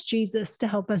let's ask Jesus to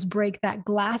help us break that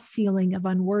glass ceiling of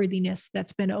unworthiness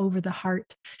that's been over the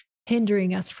heart,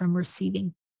 hindering us from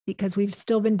receiving, because we've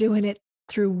still been doing it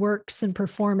through works and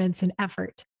performance and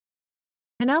effort.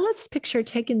 And now let's picture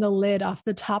taking the lid off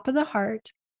the top of the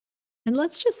heart, and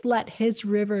let's just let his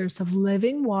rivers of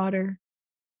living water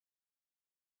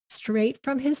straight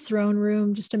from his throne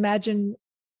room. Just imagine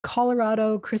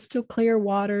Colorado, crystal clear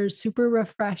water, super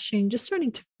refreshing, just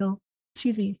starting to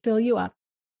fill you up.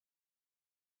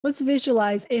 Let's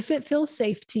visualize, if it feels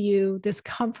safe to you, this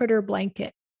comforter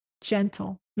blanket,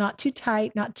 gentle, not too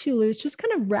tight, not too loose, just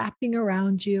kind of wrapping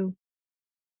around you.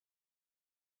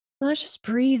 Let's just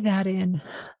breathe that in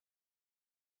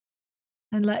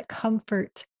and let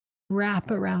comfort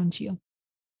wrap around you.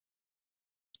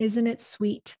 Isn't it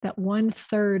sweet that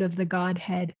 1/3 of the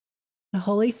Godhead, the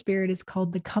Holy Spirit, is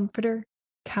called the Comforter,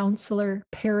 Counselor,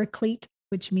 Paraclete,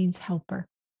 which means helper?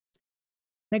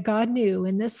 That God knew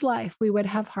in this life we would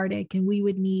have heartache and we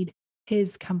would need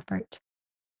his comfort.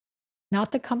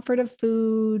 Not the comfort of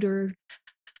food or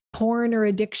porn or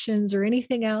addictions or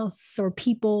anything else or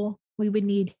people. We would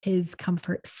need his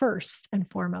comfort first and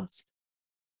foremost.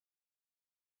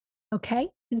 Okay.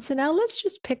 And so now let's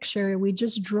just picture, we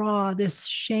just draw this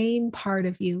shame part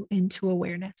of you into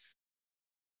awareness.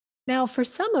 Now, for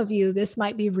some of you, this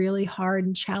might be really hard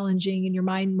and challenging and your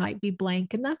mind might be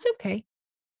blank, and that's okay.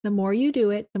 The more you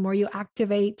do it, the more you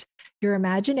activate your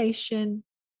imagination,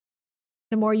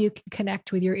 the more you can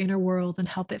connect with your inner world and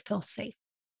help it feel safe.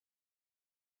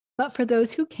 But for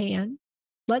those who can,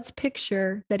 let's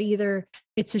picture that either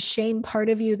it's a shame part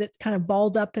of you that's kind of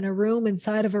balled up in a room,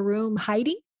 inside of a room,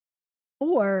 hiding,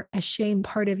 or a shame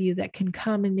part of you that can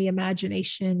come in the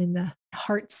imagination, in the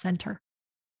heart center.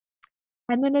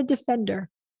 And then a defender.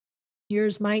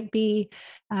 Yours might be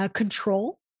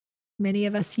control. Many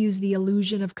of us use the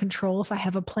illusion of control. If I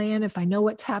have a plan, if I know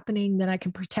what's happening, then I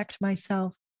can protect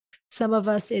myself. Some of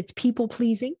us, it's people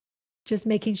pleasing, just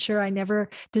making sure I never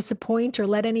disappoint or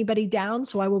let anybody down.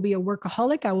 So I will be a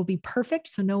workaholic. I will be perfect.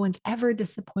 So no one's ever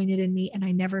disappointed in me and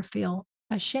I never feel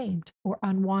ashamed or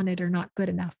unwanted or not good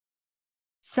enough.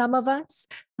 Some of us,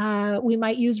 we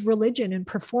might use religion and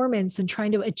performance and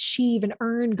trying to achieve and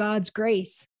earn God's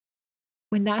grace,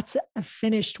 when that's a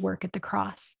finished work at the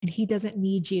cross and he doesn't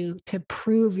need you to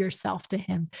prove yourself to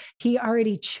him. He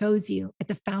already chose you at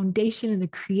the foundation and the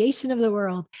creation of the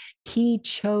world. He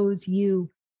chose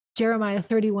you. Jeremiah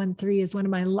 31:3 is one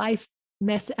of my life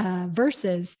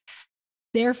verses.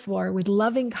 Therefore, with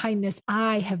loving kindness,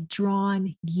 I have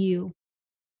drawn you.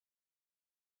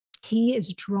 He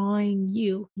is drawing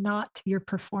you, not your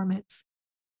performance.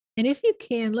 And if you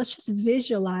can, let's just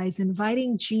visualize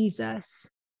inviting Jesus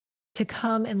to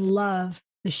come and love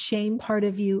the shame part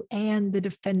of you and the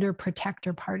defender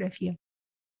protector part of you.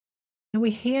 And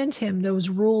we hand him those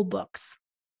rule books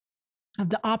of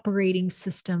the operating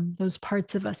system those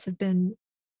parts of us have been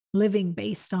living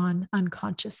based on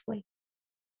unconsciously.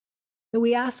 That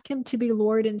we ask him to be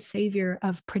Lord and Savior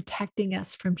of protecting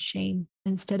us from shame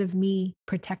instead of me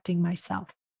protecting myself.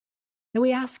 That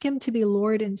we ask him to be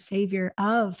Lord and Savior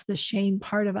of the shame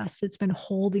part of us that's been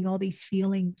holding all these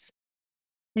feelings.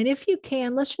 And if you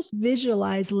can, let's just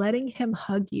visualize letting him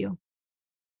hug you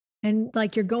and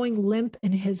like you're going limp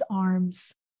in his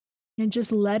arms and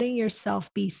just letting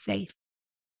yourself be safe.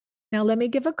 Now, let me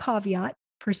give a caveat.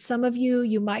 For some of you,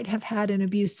 you might have had an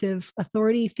abusive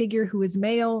authority figure who is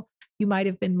male. You might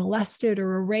have been molested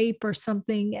or a rape or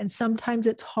something. And sometimes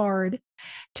it's hard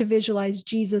to visualize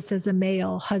Jesus as a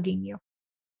male hugging you.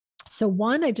 So,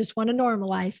 one, I just want to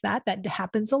normalize that. That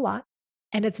happens a lot.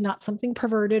 And it's not something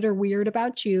perverted or weird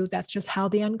about you. That's just how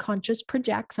the unconscious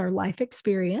projects our life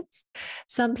experience.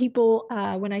 Some people,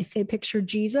 when I say picture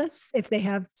Jesus, if they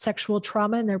have sexual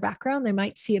trauma in their background, they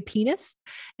might see a penis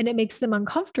and it makes them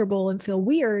uncomfortable and feel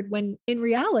weird when in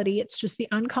reality, it's just the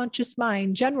unconscious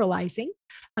mind generalizing.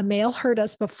 A male hurt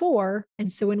us before.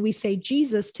 And so when we say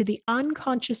Jesus to the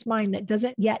unconscious mind that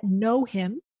doesn't yet know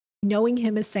him, knowing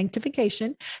him is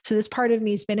sanctification. So this part of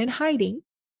me has been in hiding.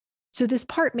 So this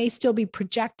part may still be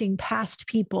projecting past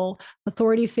people,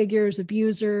 authority figures,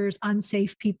 abusers,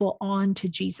 unsafe people onto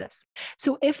Jesus.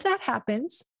 So if that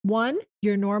happens, one,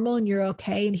 you're normal and you're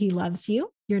okay and he loves you.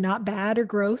 You're not bad or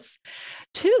gross.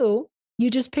 Two,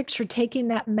 you just picture taking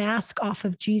that mask off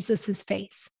of Jesus's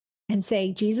face and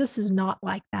say, Jesus is not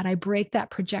like that. I break that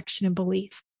projection and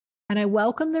belief. And I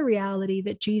welcome the reality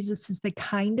that Jesus is the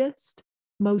kindest,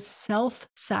 most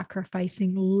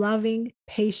self-sacrificing, loving,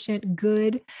 patient,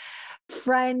 good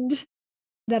friend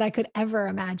that I could ever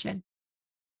imagine.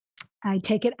 I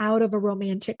take it out of a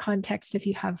romantic context if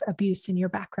you have abuse in your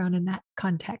background in that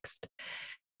context.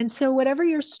 And so whatever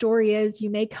your story is, you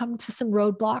may come to some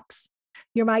roadblocks.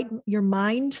 Your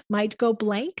mind might go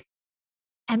blank.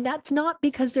 And that's not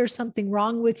because there's something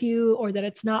wrong with you or that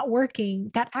it's not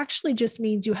working. That actually just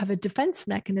means you have a defense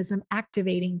mechanism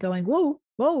activating, going, whoa,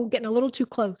 whoa, getting a little too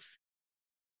close.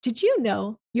 Did you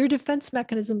know your defense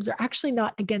mechanisms are actually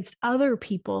not against other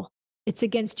people? It's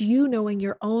against you knowing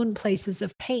your own places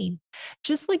of pain.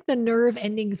 Just like the nerve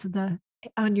endings of the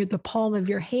palm of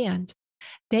your hand,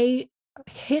 they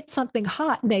hit something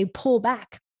hot and they pull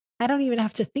back. I don't even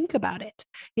have to think about it.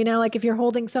 Like if you're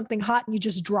holding something hot and you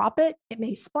just drop it, it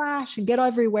may splash and get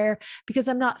everywhere because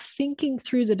I'm not thinking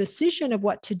through the decision of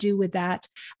what to do with that.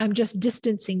 I'm just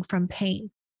distancing from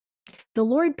pain. The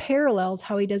Lord parallels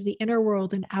how he does the inner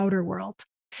world and outer world.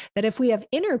 That if we have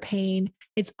inner pain,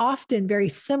 it's often very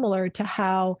similar to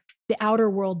how the outer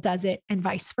world does it and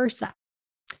vice versa.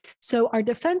 So our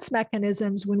defense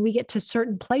mechanisms, when we get to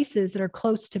certain places that are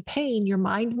close to pain, your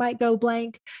mind might go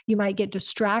blank. You might get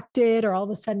distracted or all of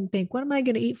a sudden think, what am I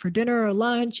going to eat for dinner or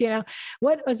lunch?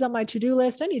 What is on my to-do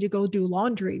list? I need to go do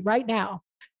laundry right now.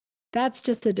 That's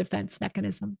just a defense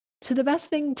mechanism. So the best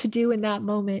thing to do in that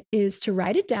moment is to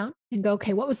write it down and go,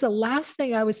 okay, what was the last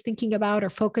thing I was thinking about or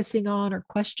focusing on or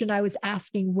question I was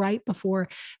asking right before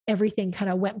everything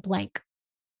kind of went blank?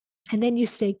 And then you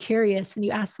stay curious and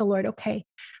you ask the Lord, okay,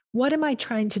 what am I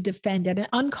trying to defend at an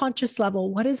unconscious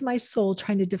level? What is my soul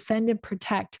trying to defend and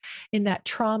protect in that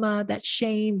trauma, that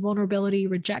shame, vulnerability,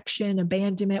 rejection,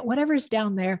 abandonment, whatever's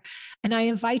down there? And I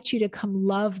invite you to come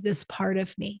love this part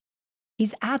of me.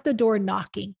 He's at the door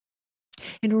knocking.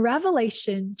 In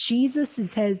Revelation, Jesus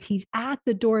says he's at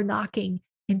the door knocking.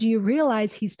 And do you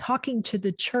realize he's talking to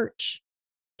the church?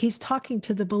 He's talking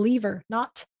to the believer,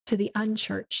 not to the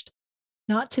unchurched,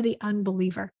 not to the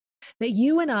unbeliever. That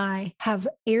you and I have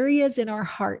areas in our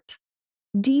heart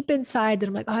deep inside that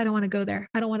I'm like, oh, I don't want to go there.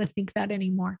 I don't want to think that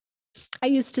anymore. I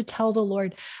used to tell the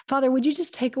Lord, Father, would you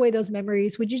just take away those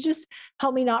memories? Would you just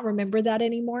help me not remember that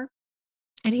anymore?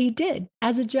 And he did,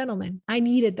 as a gentleman. I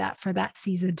needed that for that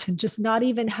season to just not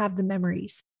even have the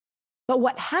memories. But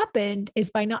what happened is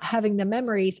by not having the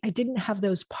memories, I didn't have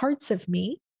those parts of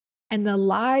me, and the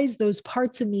lies those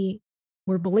parts of me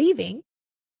were believing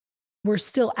were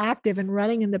still active and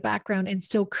running in the background and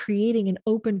still creating an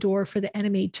open door for the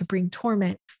enemy to bring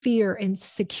torment, fear,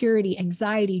 insecurity,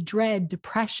 anxiety, dread,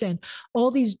 depression, all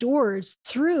these doors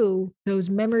through those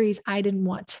memories I didn't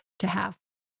want to have.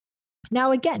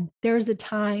 Now, again, there's a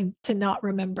time to not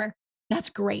remember. That's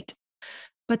great.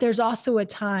 But there's also a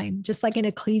time, just like in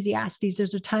Ecclesiastes,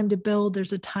 there's a time to build,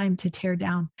 there's a time to tear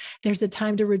down, there's a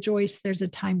time to rejoice, there's a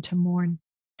time to mourn.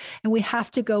 And we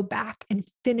have to go back and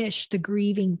finish the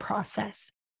grieving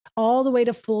process all the way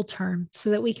to full term so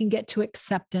that we can get to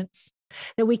acceptance,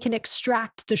 that we can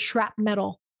extract the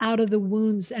shrapnel out of the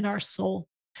wounds in our soul,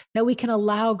 that we can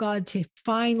allow God to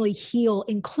finally heal,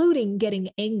 including getting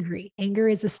angry. Anger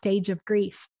is a stage of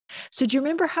grief. So do you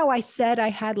remember how I said I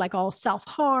had like all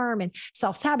self-harm and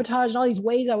self-sabotage and all these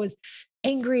ways I was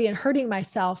angry and hurting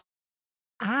myself?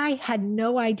 I had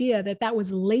no idea that that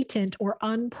was latent or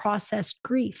unprocessed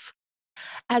grief.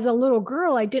 As a little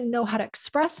girl, I didn't know how to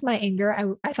express my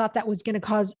anger. I thought that was going to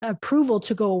cause approval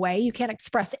to go away. You can't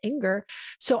express anger.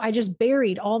 So I just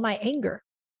buried all my anger.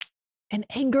 And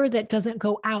anger that doesn't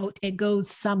go out, it goes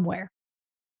somewhere.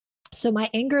 So my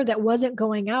anger that wasn't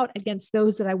going out against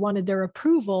those that I wanted their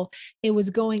approval, it was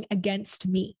going against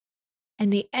me.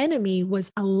 And the enemy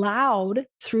was allowed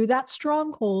through that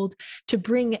stronghold to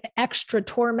bring extra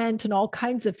torment and all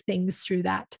kinds of things through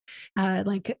that.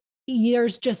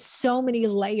 There's just so many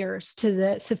layers to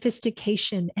the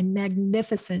sophistication and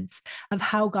magnificence of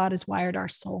how God has wired our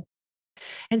soul.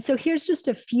 And so here's just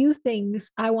a few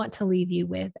things I want to leave you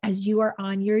with as you are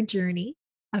on your journey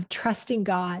of trusting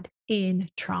God in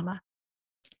trauma.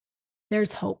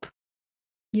 There's hope.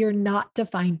 You're not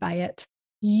defined by it.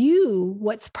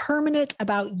 What's permanent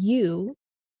about you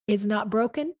is not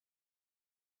broken.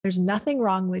 There's nothing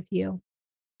wrong with you.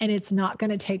 And it's not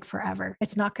going to take forever.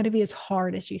 It's not going to be as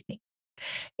hard as you think.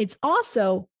 It's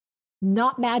also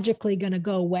not magically going to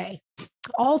go away.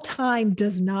 All time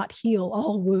does not heal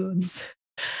all wounds.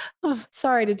 Oh,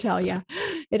 sorry to tell you.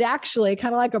 It actually,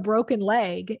 kind of like a broken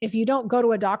leg, if you don't go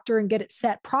to a doctor and get it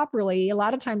set properly, a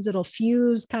lot of times it'll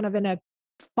fuse kind of in a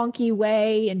funky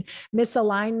way and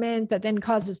misalignment that then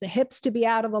causes the hips to be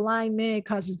out of alignment,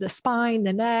 causes the spine,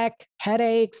 the neck,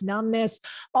 headaches, numbness,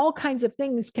 all kinds of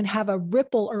things can have a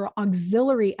ripple or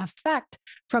auxiliary effect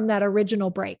from that original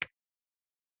break.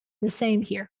 The same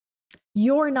here.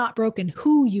 You're not broken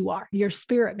who you are, your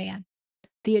spirit man,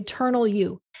 the eternal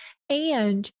you,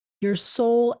 and your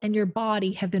soul and your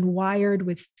body have been wired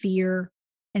with fear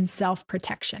and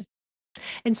self-protection.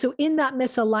 And so in that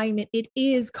misalignment, it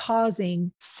is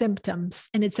causing symptoms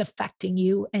and it's affecting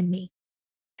you and me.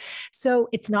 So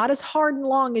it's not as hard and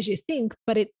long as you think,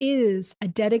 but it is a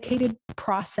dedicated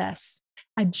process,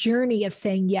 a journey of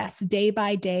saying yes day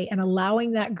by day and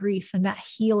allowing that grief and that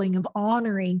healing of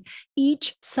honoring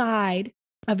each side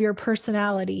of your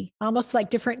personality, almost like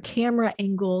different camera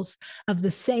angles of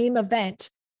the same event.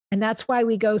 And that's why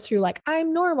we go through like,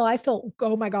 I'm normal. I feel,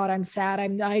 oh my God, I'm sad.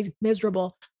 I'm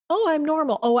miserable. Oh, I'm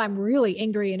normal. Oh, I'm really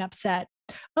angry and upset.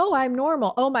 Oh, I'm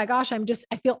normal. Oh my gosh,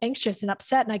 I feel anxious and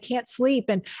upset and I can't sleep.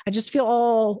 And I just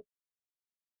feel,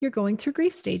 you're going through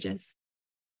grief stages.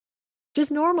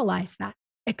 Just normalize that,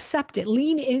 accept it,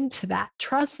 lean into that,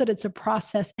 trust that it's a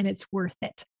process and it's worth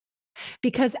it.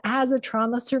 Because as a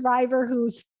trauma survivor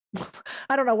who's,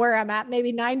 I don't know where I'm at,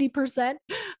 maybe 90%,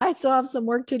 I still have some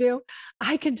work to do.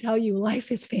 I can tell you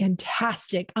life is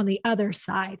fantastic on the other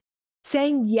side.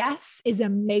 Saying yes is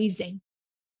amazing,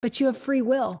 but you have free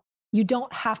will. You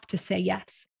don't have to say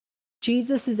yes.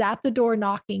 Jesus is at the door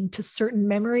knocking to certain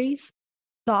memories,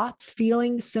 thoughts,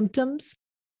 feelings, symptoms,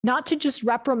 not to just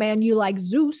reprimand you like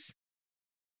Zeus,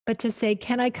 but to say,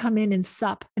 can I come in and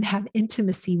sup and have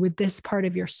intimacy with this part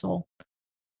of your soul?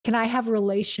 Can I have a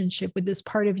relationship with this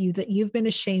part of you that you've been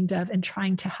ashamed of and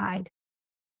trying to hide?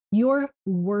 You're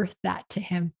worth that to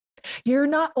him. You're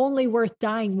not only worth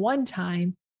dying one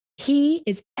time, he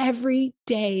is every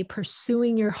day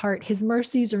pursuing your heart. His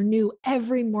mercies are new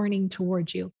every morning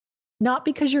towards you. Not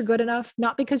because you're good enough,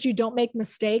 not because you don't make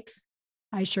mistakes.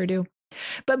 I sure do.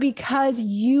 But because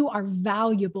you are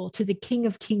valuable to the King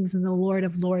of Kings and the Lord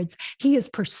of Lords. He is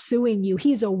pursuing you.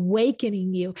 He's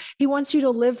awakening you. He wants you to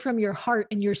live from your heart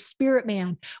and your spirit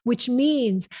man, which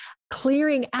means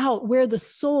clearing out where the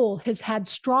soul has had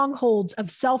strongholds of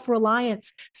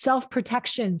self-reliance,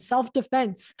 self-protection,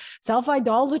 self-defense,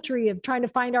 self-idolatry of trying to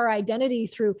find our identity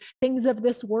through things of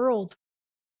this world.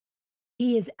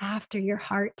 He is after your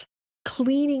heart,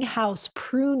 cleaning house,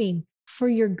 pruning for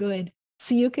your good,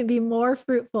 so you can be more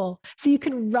fruitful, so you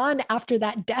can run after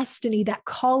that destiny, that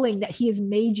calling that he has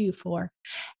made you for.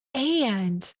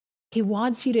 And he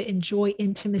wants you to enjoy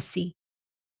intimacy,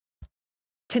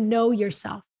 to know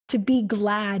yourself, to be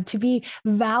glad, to be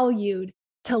valued,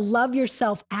 to love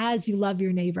yourself as you love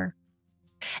your neighbor.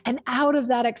 And out of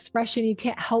that expression, you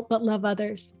can't help but love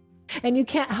others. And you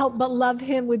can't help but love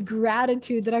him with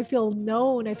gratitude that I feel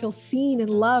known, I feel seen and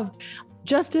loved,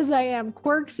 just as I am,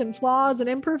 quirks and flaws and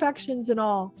imperfections and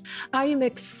all. I am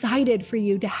excited for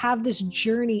you to have this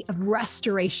journey of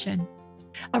restoration,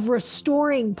 of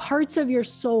restoring parts of your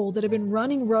soul that have been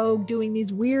running rogue, doing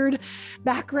these weird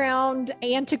background,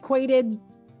 antiquated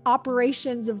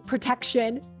operations of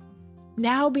protection,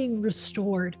 now being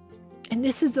restored. And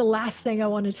this is the last thing I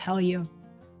want to tell you.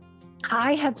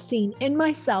 I have seen in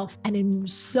myself and in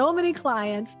so many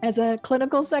clients as a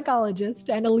clinical psychologist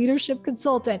and a leadership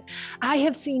consultant, I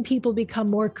have seen people become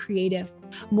more creative,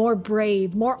 more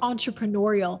brave, more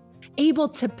entrepreneurial. able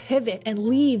to pivot and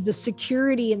leave the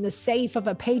security and the safe of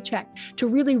a paycheck to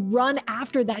really run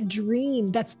after that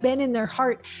dream that's been in their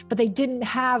heart, but they didn't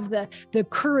have the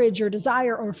courage or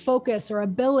desire or focus or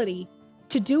ability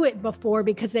to do it before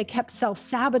because they kept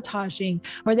self-sabotaging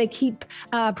or they keep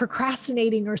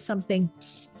procrastinating or something.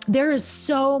 There is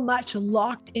so much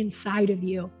locked inside of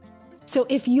you. So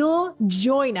if you'll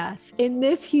join us in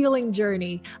this healing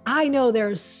journey, I know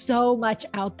there's so much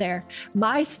out there.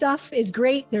 My stuff is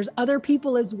great. There's other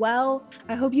people as well.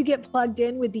 I hope you get plugged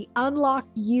in with the Unlock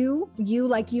You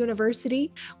Like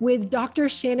University with Dr.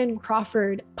 Shannan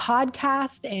Crawford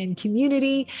podcast and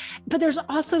community. But there's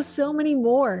also so many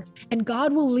more, and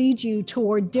God will lead you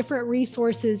toward different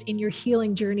resources in your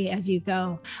healing journey as you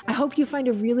go. I hope you find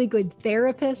a really good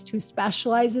therapist who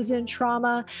specializes in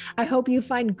trauma. I hope you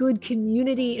find good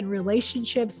community and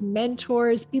relationships,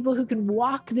 mentors, people who can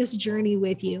walk this journey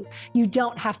with you. You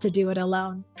don't have to do it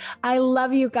alone. I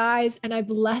love you guys, and I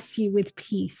bless you with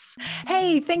peace.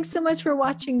 Hey, thanks so much for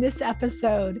watching this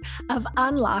episode of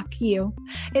Unlock You.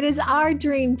 It is our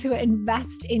dream to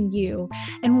invest in you.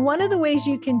 And one of the ways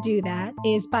you can do that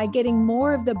is by getting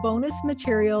more of the bonus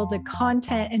material, the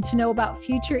content, and to know about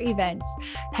future events.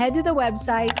 Head to the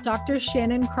website,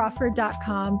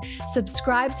 drshannancrawford.com,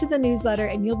 subscribe to the newsletter,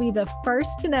 and you'll be the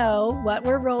first to know what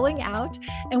we're rolling out.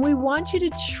 And we want you to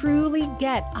truly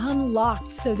get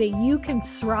unlocked so that you can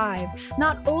thrive,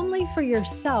 not only for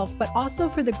yourself, but also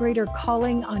for the greater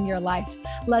calling on your life.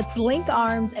 Let's link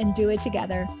arms and do it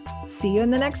together. See you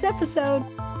in the next episode.